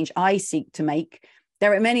biggest change I seek to make.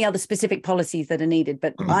 There are many other specific policies that are needed,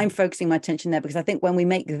 but I'm focusing my attention there because I think when we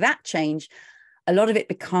make that change, a lot of it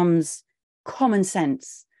becomes common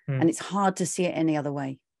sense and it's hard to see it any other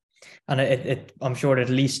way. And I'm sure it at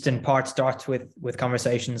least in part starts with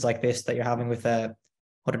conversations like this that you're having with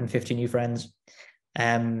 150 new friends.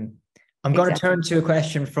 I'm going to turn to a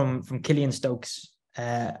question from Killian Stokes.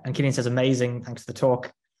 And Killian says, amazing, thanks for the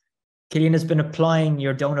talk. Killian has been applying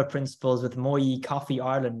your donut principles with Moyi Coffee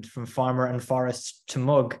Ireland from farmer and forest to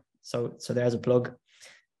mug. So there's a plug.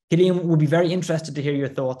 Killian would be very interested to hear your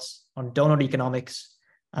thoughts on donut economics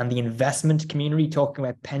and the investment community, talking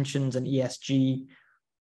about pensions and ESG,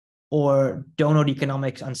 or donut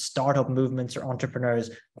economics and startup movements or entrepreneurs.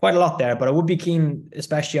 Quite a lot there, but I would be keen,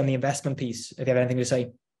 especially on the investment piece, if you have anything to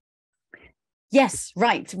say. Yes,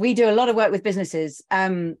 right. We do a lot of work with businesses.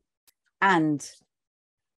 And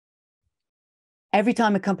every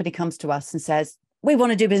time a company comes to us and says, we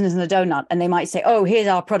want to do business in the donut, and they might say, oh, here's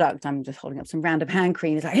our product. I'm just holding up some random hand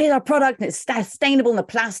cream. It's like, here's our product, and it's sustainable, and the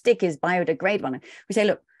plastic is biodegradable. We say,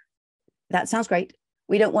 look, that sounds great.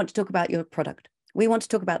 We don't want to talk about your product. We want to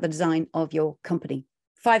talk about the design of your company.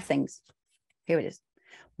 5 things. Here it is.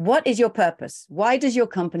 What is your purpose? Why does your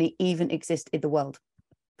company even exist in the world?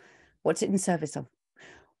 What's it in service of?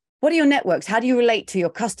 What are your networks? How do you relate to your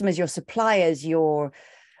customers, your suppliers, your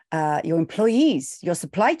employees, your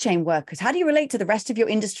supply chain workers? How do you relate to the rest of your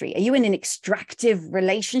industry? Are you in an extractive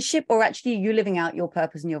relationship, or actually are you living out your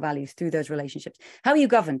purpose and your values through those relationships? How are you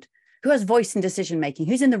governed? Who has voice in decision making?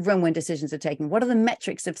 Who's in the room when decisions are taken? What are the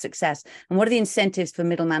metrics of success? And what are the incentives for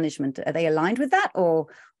middle management? Are they aligned with that or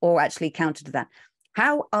actually counter to that?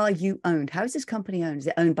 How are you owned? How is this company owned? Is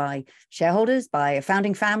it owned by shareholders, by a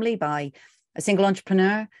founding family, by a single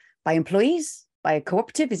entrepreneur, by employees, by a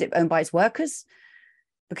cooperative? Is it owned by its workers?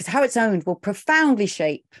 Because how it's owned will profoundly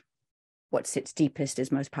shape what sits deepest,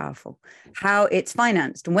 is most powerful, how it's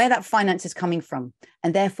financed and where that finance is coming from,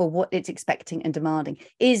 and therefore what it's expecting and demanding.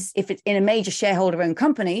 Is, if it's in a major shareholder-owned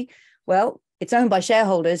company, well, it's owned by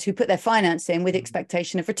shareholders who put their finance in with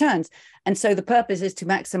expectation of returns. And so the purpose is to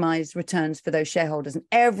maximize returns for those shareholders. And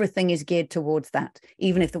everything is geared towards that.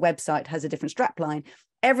 Even if the website has a different strapline,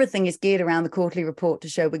 everything is geared around the quarterly report to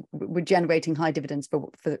show we're generating high dividends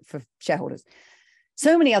for shareholders.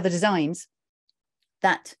 So many other designs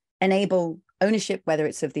that enable ownership, whether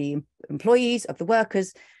it's of the employees, of the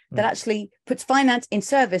workers, that actually puts finance in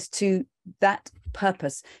service to that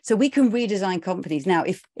purpose. So we can redesign companies. Now,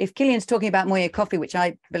 if Killian's talking about Moyi Coffee, which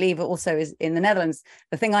I believe also is in the Netherlands,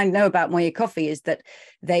 the thing I know about Moyi Coffee is that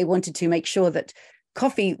they wanted to make sure that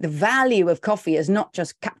coffee, the value of coffee, is not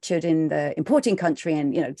just captured in the importing country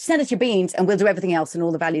and, send us your beans and we'll do everything else and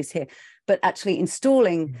all the values here, but actually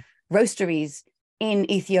installing roasteries in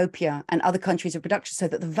Ethiopia and other countries of production so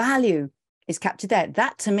that the value is captured there.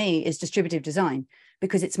 That to me is distributive design,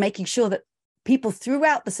 because it's making sure that people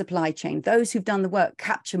throughout the supply chain, those who've done the work,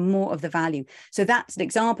 capture more of the value. So that's an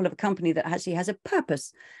example of a company that actually has a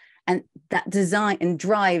purpose, and that design and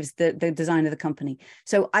drives the design of the company.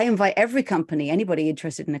 So I invite every company, anybody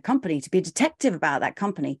interested in a company, to be a detective about that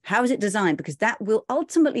company. How is it designed? Because that will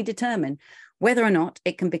ultimately determine whether or not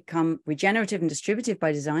it can become regenerative and distributive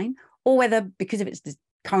by design, or whether, because of its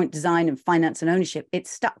current design and finance and ownership, it's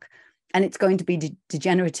stuck and it's going to be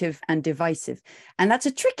degenerative and divisive. And that's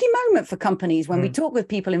a tricky moment for companies. When we talk with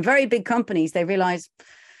people in very big companies, they realize,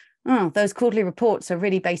 those quarterly reports are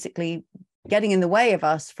really basically getting in the way of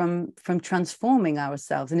us from transforming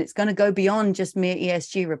ourselves. And it's going to go beyond just mere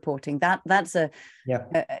ESG reporting. That's in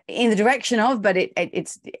the direction of, but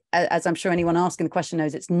it's, as I'm sure anyone asking the question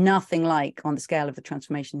knows, it's nothing like on the scale of the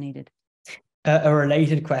transformation needed. A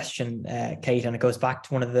related question, Kate, and it goes back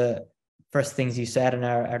to one of the first things you said in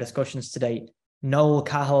our discussions today. Noel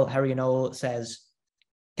Cahill, Harry Noel says,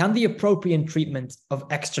 can the appropriate treatment of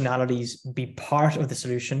externalities be part of the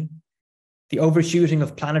solution? The overshooting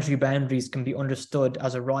of planetary boundaries can be understood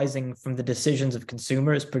as arising from the decisions of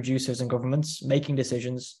consumers, producers, and governments making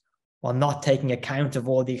decisions while not taking account of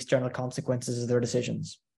all the external consequences of their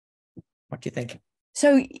decisions. What do you think?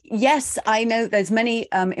 So yes, I know there's many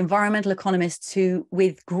environmental economists who,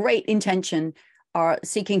 with great intention, are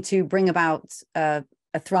seeking to bring about a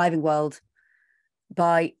thriving world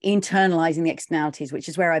by internalizing the externalities, which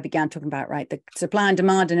is where I began talking about, right? The supply and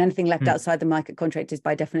demand, and anything left outside the market contract is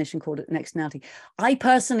by definition called an externality. I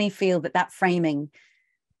personally feel that framing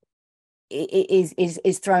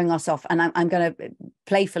is throwing us off. And I'm going to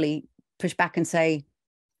playfully push back and say,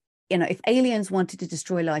 if aliens wanted to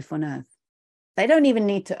destroy life on Earth, they don't even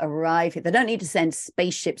need to arrive here. They don't need to send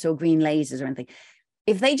spaceships or green lasers or anything.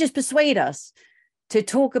 If they just persuade us to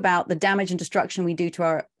talk about the damage and destruction we do to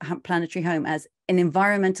our planetary home as an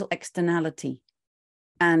environmental externality,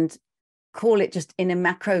 and call it just, in a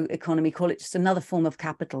macro economy, call it just another form of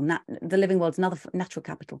capital. The living world's another natural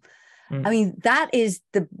capital. I mean, that is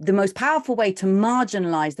the most powerful way to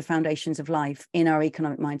marginalize the foundations of life in our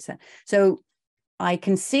economic mindset. So I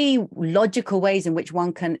can see logical ways in which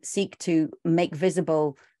one can seek to make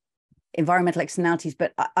visible environmental externalities,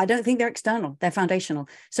 but I don't think they're external, they're foundational.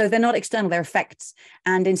 So they're not external, they're effects.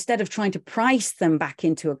 And instead of trying to price them back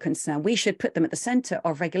into a concern, we should put them at the center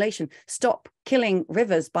of regulation. Stop killing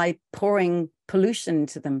rivers by pouring pollution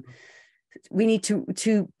into them. We need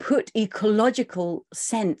to put ecological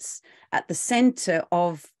sense at the center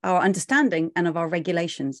of our understanding and of our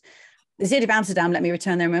regulations. The city of Amsterdam, let me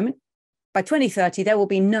return there a moment. By 2030, there will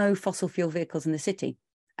be no fossil fuel vehicles in the city.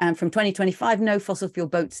 And from 2025, no fossil fuel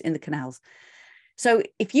boats in the canals. So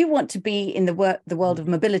if you want to be in the world of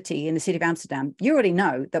mobility in the city of Amsterdam, you already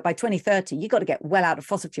know that by 2030, you've got to get well out of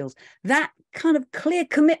fossil fuels. That kind of clear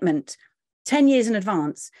commitment 10 years in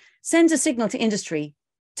advance sends a signal to industry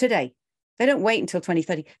today. They don't wait until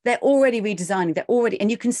 2030. They're already redesigning. And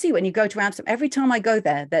you can see when you go to Amsterdam, every time I go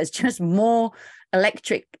there, there's just more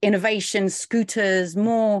electric innovation, scooters,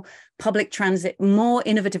 more public transit, more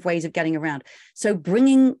innovative ways of getting around. So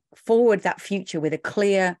bringing forward that future with a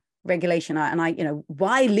clear regulation.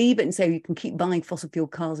 Why leave it and say you can keep buying fossil fuel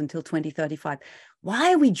cars until 2035?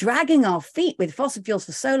 Why are we dragging our feet with fossil fuels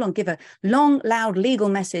for so long? Give a long, loud legal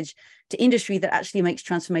message to industry that actually makes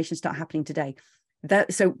transformation start happening today.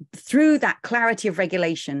 So through that clarity of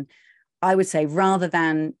regulation, I would say, rather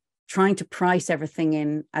than trying to price everything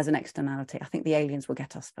in as an externality, I think the aliens will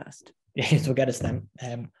get us first. The aliens will get us then.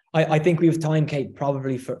 I think we have time, Kate,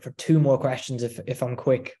 probably for two more questions if I'm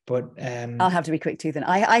quick, but I'll have to be quick too then.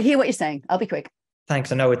 I hear what you're saying. I'll be quick.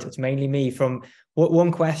 Thanks. I know it's mainly me. From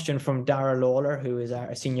one question from Dara Lawler, who is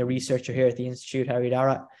our senior researcher here at the Institute. How are you,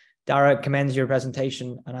 Dara? Dara commends your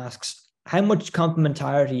presentation and asks, how much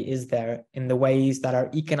complementarity is there in the ways that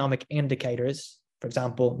our economic indicators, for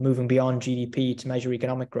example, moving beyond GDP to measure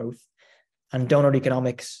economic growth, and doughnut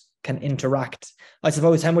economics can interact? I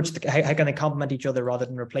suppose how can they complement each other rather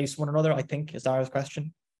than replace one another, I think, is Dara's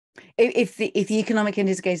question. If the economic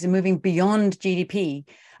indicators are moving beyond GDP,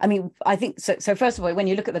 I mean, I think so. First of all, when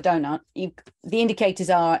you look at the donut, the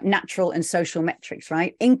indicators are natural and social metrics,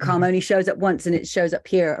 right? Income only shows up once, and it shows up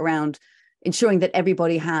here around ensuring that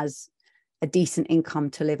everybody has a decent income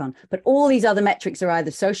to live on. But all these other metrics are either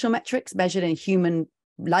social metrics measured in human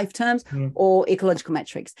life terms or ecological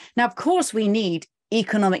metrics. Now, of course, we need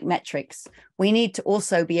economic metrics. We need to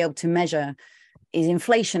also be able to measure, is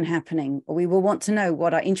inflation happening? Or we will want to know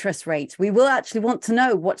what our interest rates. We will actually want to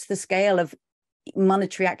know what's the scale of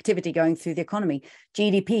monetary activity going through the economy.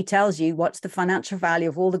 GDP tells you what's the financial value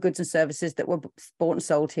of all the goods and services that were bought and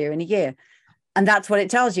sold here in a year. And that's what it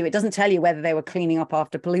tells you. It doesn't tell you whether they were cleaning up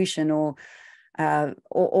after pollution or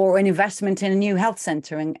an investment in a new health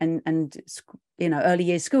center and early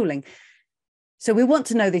years schooling. So we want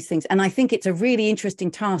to know these things. And I think it's a really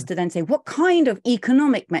interesting task to then say, what kind of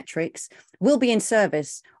economic metrics will be in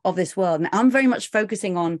service of this world? And I'm very much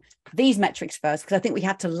focusing on these metrics first, because I think we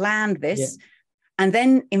have to land this and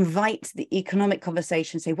then invite the economic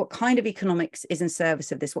conversation, say, what kind of economics is in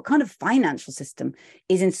service of this? What kind of financial system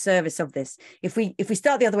is in service of this? If we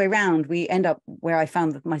start the other way around, we end up where I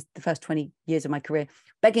found the first 20 years of my career,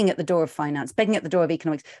 begging at the door of finance, begging at the door of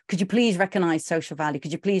economics. Could you please recognize social value?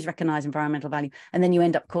 Could you please recognize environmental value? And then you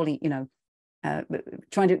end up calling,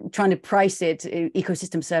 trying to price it,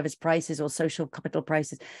 ecosystem service prices or social capital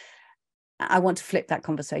prices. I want to flip that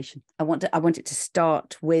conversation. I want it to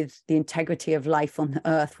start with the integrity of life on the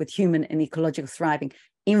earth, with human and ecological thriving.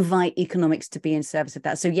 Invite economics to be in service of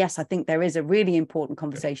that. So yes, I think there is a really important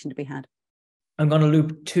conversation to be had. I'm going to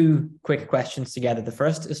loop two quick questions together. The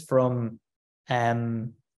first is from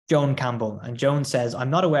Joan Campbell, and Joan says, I'm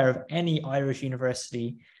not aware of any Irish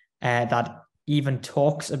university that even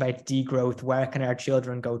talks about degrowth. Where can our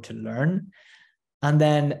children go to learn? And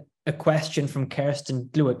then a question from Kirsten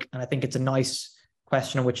Gluick, and I think it's a nice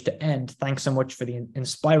question on which to end. Thanks so much for the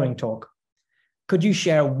inspiring talk. Could you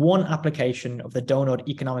share one application of the Doughnut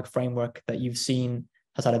economic framework that you've seen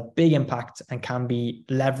has had a big impact and can be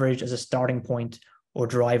leveraged as a starting point or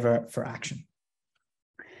driver for action?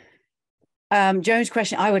 Joan's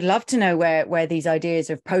question, I would love to know where these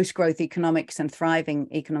ideas of post-growth economics and thriving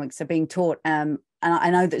economics are being taught. I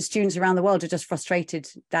know that students around the world are just frustrated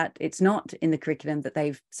that it's not in the curriculum that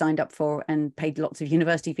they've signed up for and paid lots of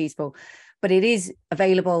university fees for, but it is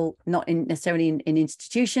available, not necessarily in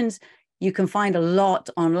institutions. You can find a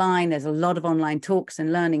lot online. There's a lot of online talks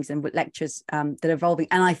and learnings and lectures that are evolving.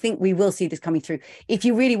 And I think we will see this coming through. If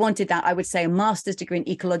you really wanted that, I would say a master's degree in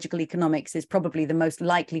ecological economics is probably the most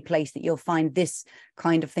likely place that you'll find this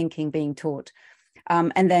kind of thinking being taught.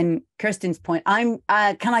 And then Kirsten's point, can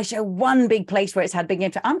I show one big place where it's had big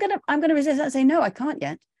impact? I'm gonna resist that and say, no, I can't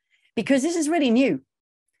yet, because this is really new.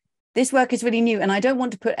 This work is really new, and I don't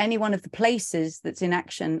want to put any one of the places that's in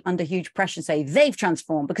action under huge pressure and say they've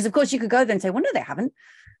transformed, because of course you could go there and say, well, no, they haven't.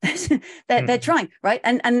 they're trying, right?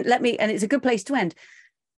 And it's a good place to end.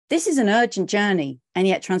 This is an urgent journey, and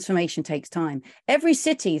yet transformation takes time. Every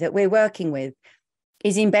city that we're working with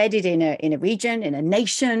is embedded in a region, in a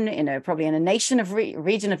nation, probably in a nation of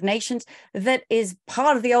region of nations that is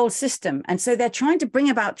part of the old system. And so they're trying to bring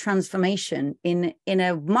about transformation in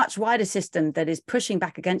a much wider system that is pushing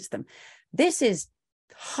back against them. This is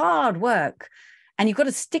hard work, and you've got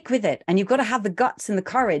to stick with it, and you've got to have the guts and the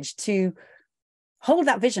courage to hold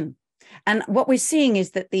that vision. And what we're seeing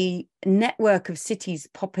is that the network of cities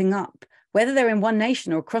popping up, whether they're in one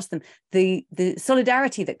nation or across them, the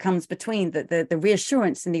solidarity that comes between, the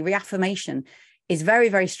reassurance and the reaffirmation is very,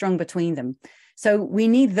 very strong between them. So we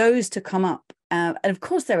need those to come up. And of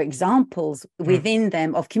course, there are examples within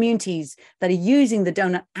them of communities that are using the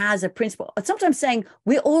donut as a principle. Sometimes saying,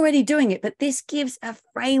 we're already doing it, but this gives a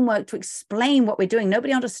framework to explain what we're doing.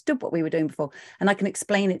 Nobody understood what we were doing before, and I can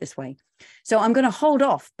explain it this way. So I'm going to hold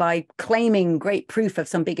off by claiming great proof of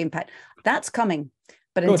some big impact. That's coming.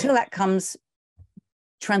 But until that comes,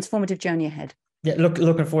 transformative journey ahead. Yeah,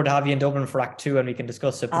 looking forward to have you in Dublin for Act 2, and we can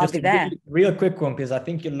discuss it. But I'll be there. Real quick one, because I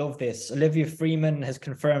think you'll love this. Olivia Freeman has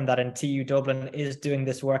confirmed that NTU Dublin is doing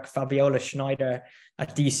this work. Fabiola Schneider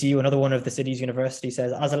at DCU, another one of the city's universities,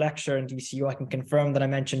 says, as a lecturer in DCU, I can confirm that I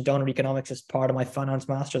mentioned Doughnut Economics as part of my finance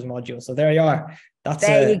master's module. So there you are.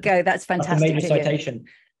 There you go. That's fantastic. That's a major citation.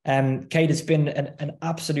 Kate, it's been an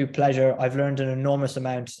absolute pleasure. I've learned an enormous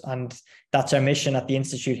amount, and that's our mission at the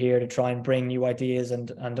Institute here, to try and bring new ideas and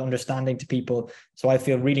understanding to people. So I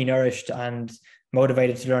feel really nourished and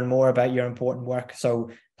motivated to learn more about your important work. So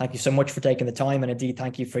thank you so much for taking the time, and indeed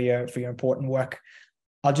thank you for your important work.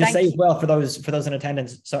 I'll just say as well, for those in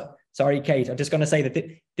attendance, so sorry, Kate, I'm just going to say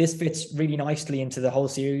that this fits really nicely into the whole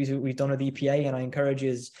series we've done with EPA, and I encourage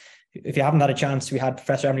you, if you haven't had a chance, we had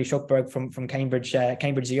Professor Emily Schuckberg from Cambridge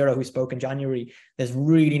Zero, who spoke in January. There's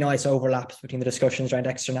really nice overlaps between the discussions around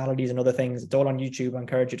externalities and other things. It's all on YouTube. I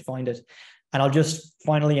encourage you to find it. And I'll just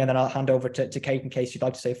finally, and then I'll hand over to Kate in case you'd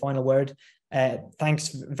like to say a final word. Thanks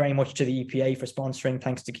very much to the EPA for sponsoring.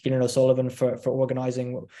 Thanks to Keelan O'Sullivan for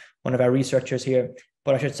organising, one of our researchers here.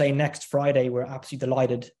 But I should say next Friday, we're absolutely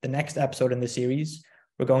delighted. The next episode in the series,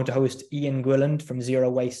 we're going to host Ian Gwilland from Zero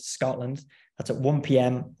Waste Scotland. That's at 1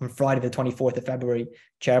 p.m. on Friday, the 24th of February,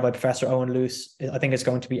 chaired by Professor Owen Luce. I think it's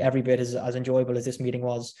going to be every bit as enjoyable as this meeting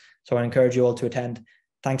was. So I encourage you all to attend.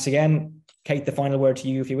 Thanks again. Kate, the final word to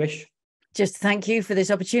you, if you wish. Just thank you for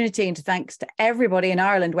this opportunity, and thanks to everybody in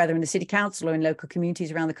Ireland, whether in the City Council or in local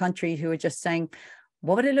communities around the country, who are just saying,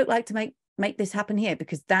 what would it look like to make this happen here?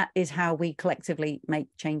 Because that is how we collectively make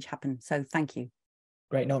change happen. So thank you.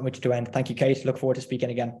 Great, not much to end. Thank you, Kate. Look forward to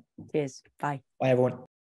speaking again. Cheers. Bye. Bye, everyone.